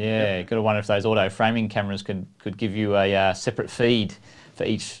 Yeah. You got to wonder if those auto framing cameras could give you a separate feed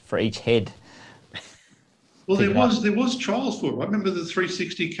for each head. Well, there was trials for it. I remember the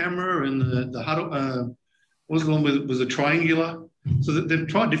 360 camera and the huddle. Was the one with was a triangular. So they've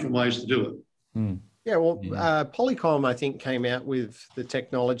tried different ways to do it. Mm. Yeah, well, Polycom, I think, came out with the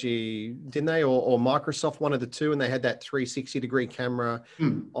technology, didn't they? Or Microsoft, one of the two, and they had that 360-degree camera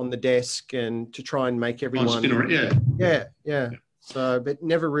on the desk, and to try and make everyone. Yeah. So, but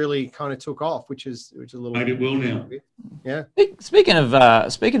never really kind of took off, which is a little. Maybe it will now. Yeah. Speaking of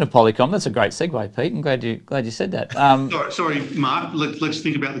Polycom, that's a great segue, Pete. I'm glad you said that. Sorry, Mark. Let's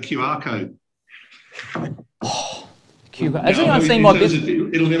think about the QR code. QR. Has anyone seen my business?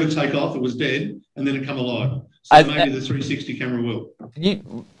 It'll never take off. It was dead, and then it come alive. So maybe the 360 camera will.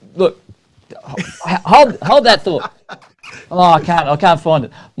 You look. Hold that thought. Oh, I can't find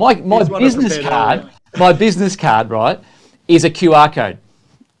it. My business card, right, is a QR code.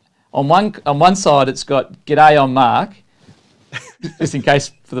 On one side, it's got "G'day, I'm Mark," just in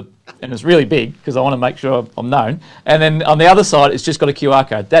case and it's really big because I want to make sure I'm known. And then on the other side, it's just got a QR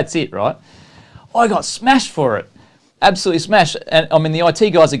code. That's it, right? I got smashed for it. Absolutely smashed. And I mean, the IT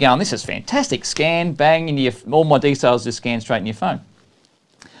guys are going, "This is fantastic. Scan, bang, into all my details just scan straight in your phone."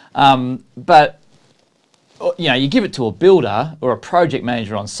 But you give it to a builder or a project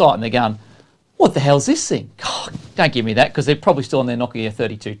manager on site, and they're going, "What the hell's this thing?" Oh, don't give me that, because they're probably still on their Nokia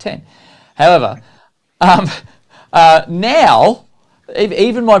 3210. However, now,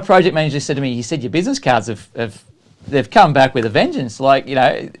 even my project manager said to me, he said, "Your business cards they've come back with a vengeance. Like,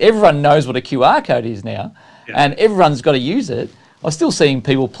 everyone knows what a QR code is now, and everyone's got to use it." I'm still seeing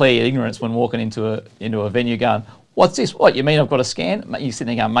people plead ignorance when walking into a venue going, what's this? What, you mean I've got to scan? Mate, you're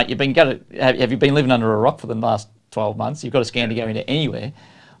sitting there going, mate, have you been living under a rock for the last 12 months? You've got to scan to go into anywhere.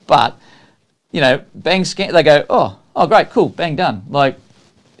 But, you know, bang, scan, they go, oh, great, cool, bang, done. Like,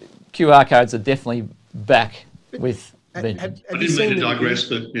 QR codes are definitely back with vengeance. I didn't mean to digress,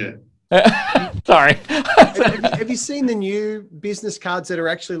 but yeah. Sorry. have you seen the new business cards that are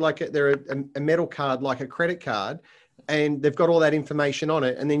actually like they're a metal card, like a credit card, and they've got all that information on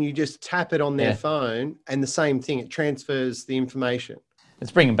it, and then you just tap it on their phone, and the same thing, it transfers the information.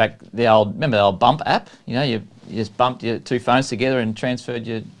 It's bringing back remember the old bump app? You know, you just bumped your two phones together and transferred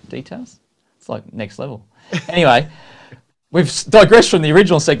your details. It's like next level. Anyway, we've digressed from the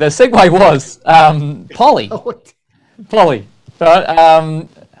original segue. The segue was Poly. Poly. Right?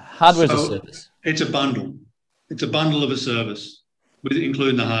 Hardware as a service. It's a bundle. It's a bundle of a service,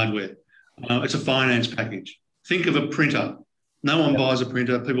 including the hardware. It's a finance package. Think of a printer. No one buys a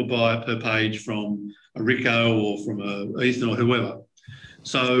printer. People buy it per page from a Ricoh or from a Ethan or whoever.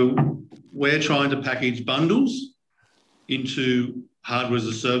 So we're trying to package bundles into hardware as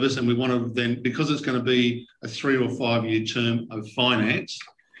a service, and we want to then, because it's going to be a 3 or 5 year term of finance,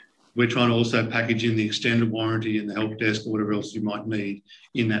 we're trying to also package in the extended warranty and the help desk or whatever else you might need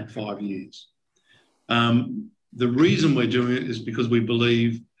in that 5 years. The reason we're doing it is because we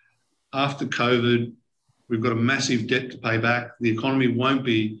believe after COVID, we've got a massive debt to pay back. The economy won't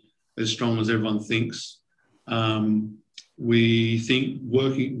be as strong as everyone thinks. We think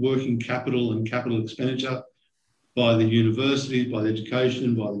working capital and capital expenditure by the universities, by the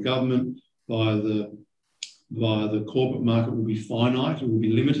education, by the government, by the corporate market will be finite, it will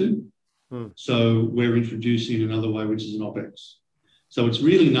be limited. So we're introducing another way, which is an OPEX. So it's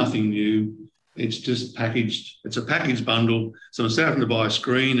really nothing new. It's just packaged. It's a packaged bundle. So instead of having to buy a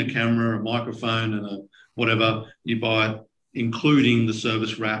screen, a camera, a microphone, and a whatever, you buy it including the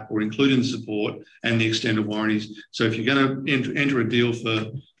service wrap or including the support and the extended warranties. So if you're going to enter a deal for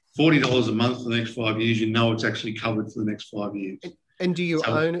 $40 a month for the next 5 years, you know it's actually covered for the next 5 years. And do you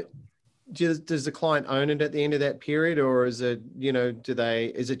own it? Does the client own it at the end of that period, or is it, you know,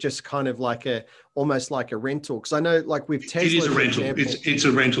 is it just kind of like almost like a rental? Because I know, like with Tesla, it is a rental. It's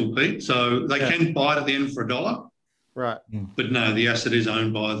a rental, Pete. So they can buy it at the end for $1, right? But no, the asset is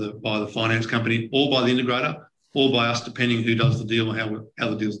owned by the finance company or by the integrator or by us, depending who does the deal and how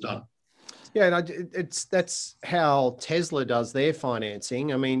the deal's done. Yeah, and that's how Tesla does their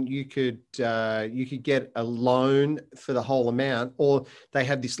financing. I mean, you could get a loan for the whole amount, or they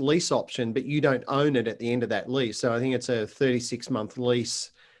have this lease option, but you don't own it at the end of that lease. So I think it's a 36-month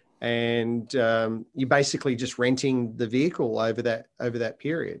lease, and you're basically just renting the vehicle over that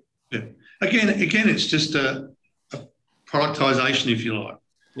period. Yeah. Again, it's just a productization, if you like.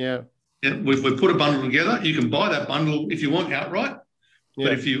 Yeah. Yeah. We've put a bundle together. You can buy that bundle if you want outright. Yeah.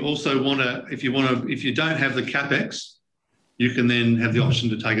 But if you also if you don't have the CapEx, you can then have the option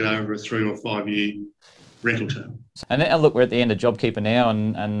to take it over a 3 or 5 year rental term. And look, we're at the end of JobKeeper now,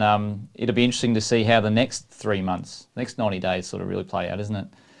 and it'll be interesting to see how the next 3 months, next 90 days sort of really play out, isn't it?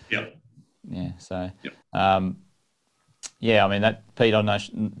 Yep. Yeah, so, yep. Yeah, I mean, that, Pete, I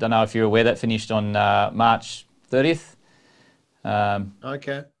don't know if you're aware, that finished on March 30th.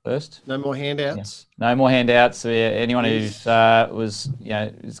 Okay. First. No more handouts. Yeah. No more handouts. So yeah, anyone who's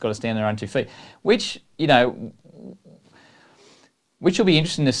has got to stand on their own 2 feet, which will be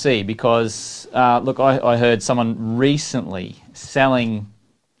interesting to see, because look, I heard someone recently selling.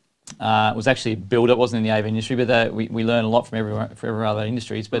 It was actually a builder. It wasn't in the AV industry, but we learn a lot from every other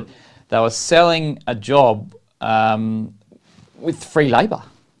industries. But they were selling a job with free labour,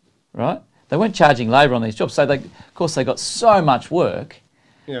 right? They weren't charging labour on these jobs, so of course they got so much work.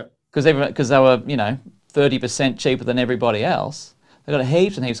 Yeah. Because they were 30% cheaper than everybody else. They got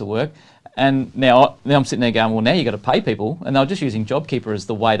heaps and heaps of work, and now I'm sitting there going, well, now you got to pay people, and they were just using JobKeeper as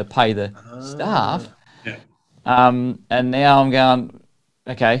the way to pay the staff. Yeah. And now I'm going,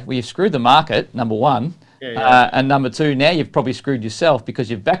 okay, well, you've screwed the market, number one. Yeah. And number two, now you've probably screwed yourself,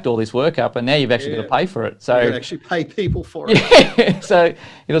 because you've backed all this work up, and now you've actually got to pay for it. So you actually pay people for it. Yeah. So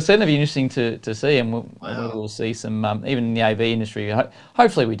it'll certainly be interesting to see, and we'll see some even in the AV industry.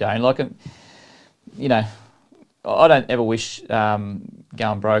 Hopefully we don't. Like, I don't ever wish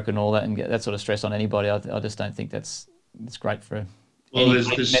going broke and all that and get that sort of stress on anybody. I just don't think it's great for. Well,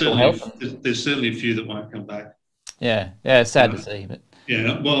 there's certainly a few that won't come back. Yeah, it's sad to see, but.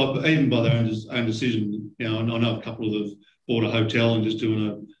 Yeah, well, even by their own decision, I know a couple that have bought a hotel and just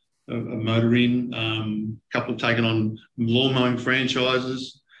doing a motor in. A couple have taken on lawn mowing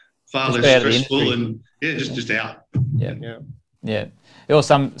franchises, far less stressful, and just out. Yeah. Or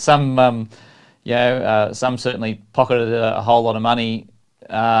some certainly pocketed a whole lot of money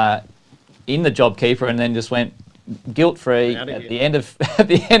in the JobKeeper, and then just went, guilt-free at the end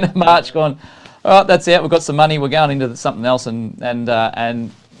of March, going, all right, that's it. We've got some money. We're going into something else,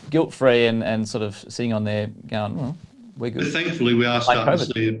 and guilt-free and sort of sitting on there going, well, we're good. But thankfully, we are starting to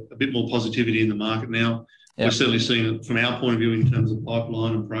see a bit more positivity in the market now. Yep. We're certainly seeing it from our point of view in terms of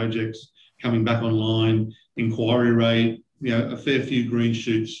pipeline and projects coming back online, inquiry rate, a fair few green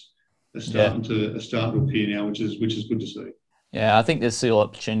shoots are starting to appear now, which is good to see. Yeah, I think there's still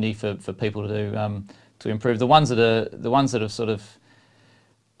opportunity for people to improve. The ones that have sort of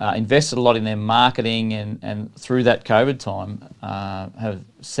invested a lot in their marketing and through that COVID time have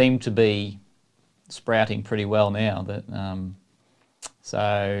seemed to be sprouting pretty well now.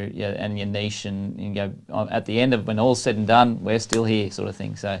 So yeah, and your niche and at the end of when all's said and done, we're still here, sort of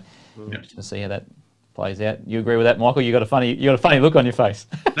thing. So to see how that plays out. You agree with that, Michael? You got a funny look on your face.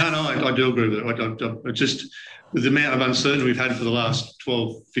 No, I do agree with it. I just with the amount of uncertainty we've had for the last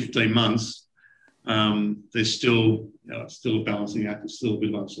 12, 15 months, there's still it's still a balancing act. It's still a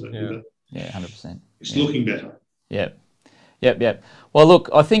bit of uncertainty. Yeah, 100%. It's looking better. Yep. Well, look,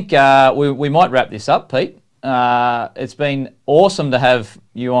 I think we might wrap this up, Pete. It's been awesome to have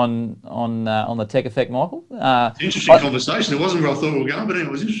you on the Tech Effect, Michael. Interesting conversation. It wasn't where I thought we were going, but anyway,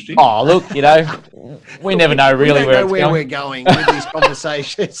 it was interesting. Oh, look, we never know really where we're going with these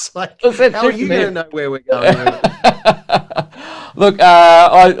conversations. Like, how are you going to know where we're going with it? Look,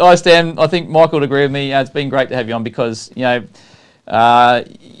 I stand. I think Michael would agree with me. It's been great to have you on because you're not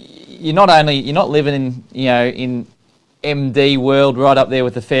living in MD world right up there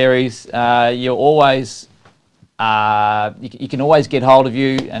with the fairies. You're always you can always get hold of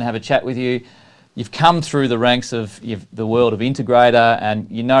you and have a chat with you. You've come through the ranks of the world of integrator, and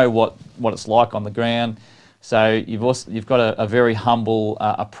you know what it's like on the ground. So you've got a very humble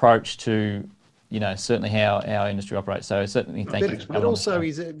approach to certainly how our industry operates. So certainly thank you. But also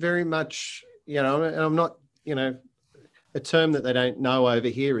he's very much and I'm not a term that they don't know over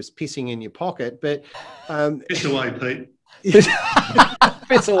here is pissing in your pocket, but piss away, Pete.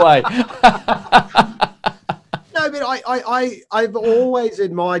 Piss away. No, but I've always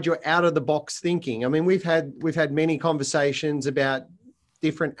admired your out of the box thinking. I mean, we've had many conversations about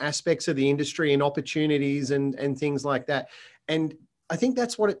different aspects of the industry and opportunities and things like that. And I think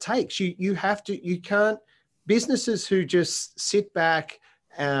that's what it takes. You can't businesses who just sit back,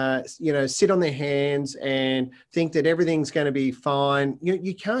 sit on their hands and think that everything's going to be fine.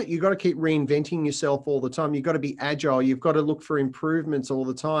 You can't. You've got to keep reinventing yourself all the time. You've got to be agile. You've got to look for improvements all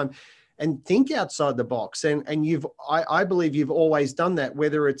the time and think outside the box. And I believe you've always done that,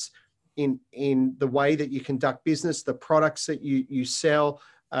 whether it's in the way that you conduct business, the products that you sell,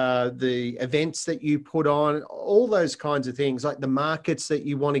 the events that you put on, all those kinds of things, like the markets that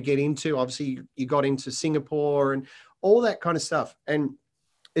you want to get into. Obviously, you got into Singapore and all that kind of stuff. And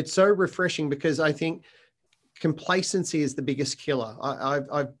it's so refreshing because I think complacency is the biggest killer.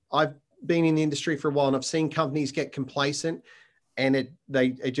 I've been in the industry for a while and I've seen companies get complacent and they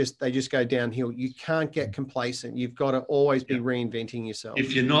just go downhill. You can't get complacent. You've got to always be reinventing yourself.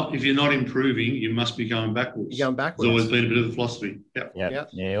 If you're not improving, you must be going backwards. You're going backwards. It's always been a bit of the philosophy. Yeah.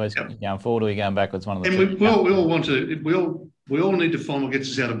 Always going forward or you're going backwards. One of the two. And we all want to. We all need to find what gets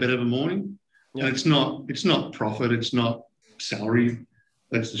us out of bed every morning. Yep. And it's not profit. It's not salary.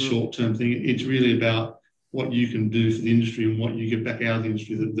 That's the short-term thing. It's really about what you can do for the industry and what you get back out of the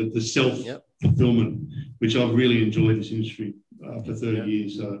industry, the self-fulfillment, which I've really enjoyed this industry for 30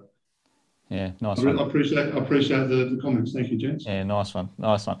 years. So yeah, nice one. I appreciate the comments. Thank you, gents. Yeah, nice one.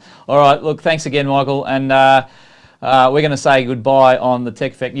 All right, look, thanks again, Michael. And we're going to say goodbye on the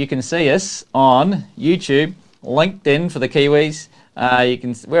Tech Effect. You can see us on YouTube, LinkedIn for the Kiwis.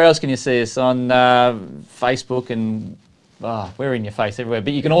 Where else can you see us? On Facebook and we're in your face everywhere.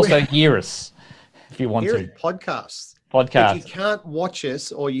 But you can also hear us if you want to. Podcasts. If you can't watch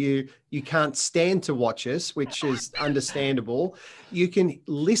us or you can't stand to watch us, which is understandable, you can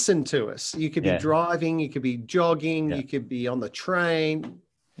listen to us. You could be driving, you could be jogging, you could be on the train.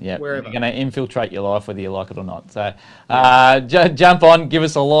 Yeah, wherever. We're going to infiltrate your life whether you like it or not. So jump on, give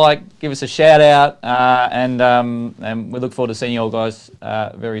us a like, give us a shout out, and we look forward to seeing you all guys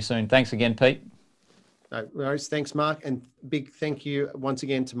very soon. Thanks again, Pete. No worries. Thanks, Mark, and big thank you once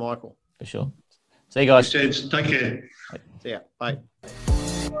again to Michael. For sure. See you guys. Thanks, take care. See ya. Bye.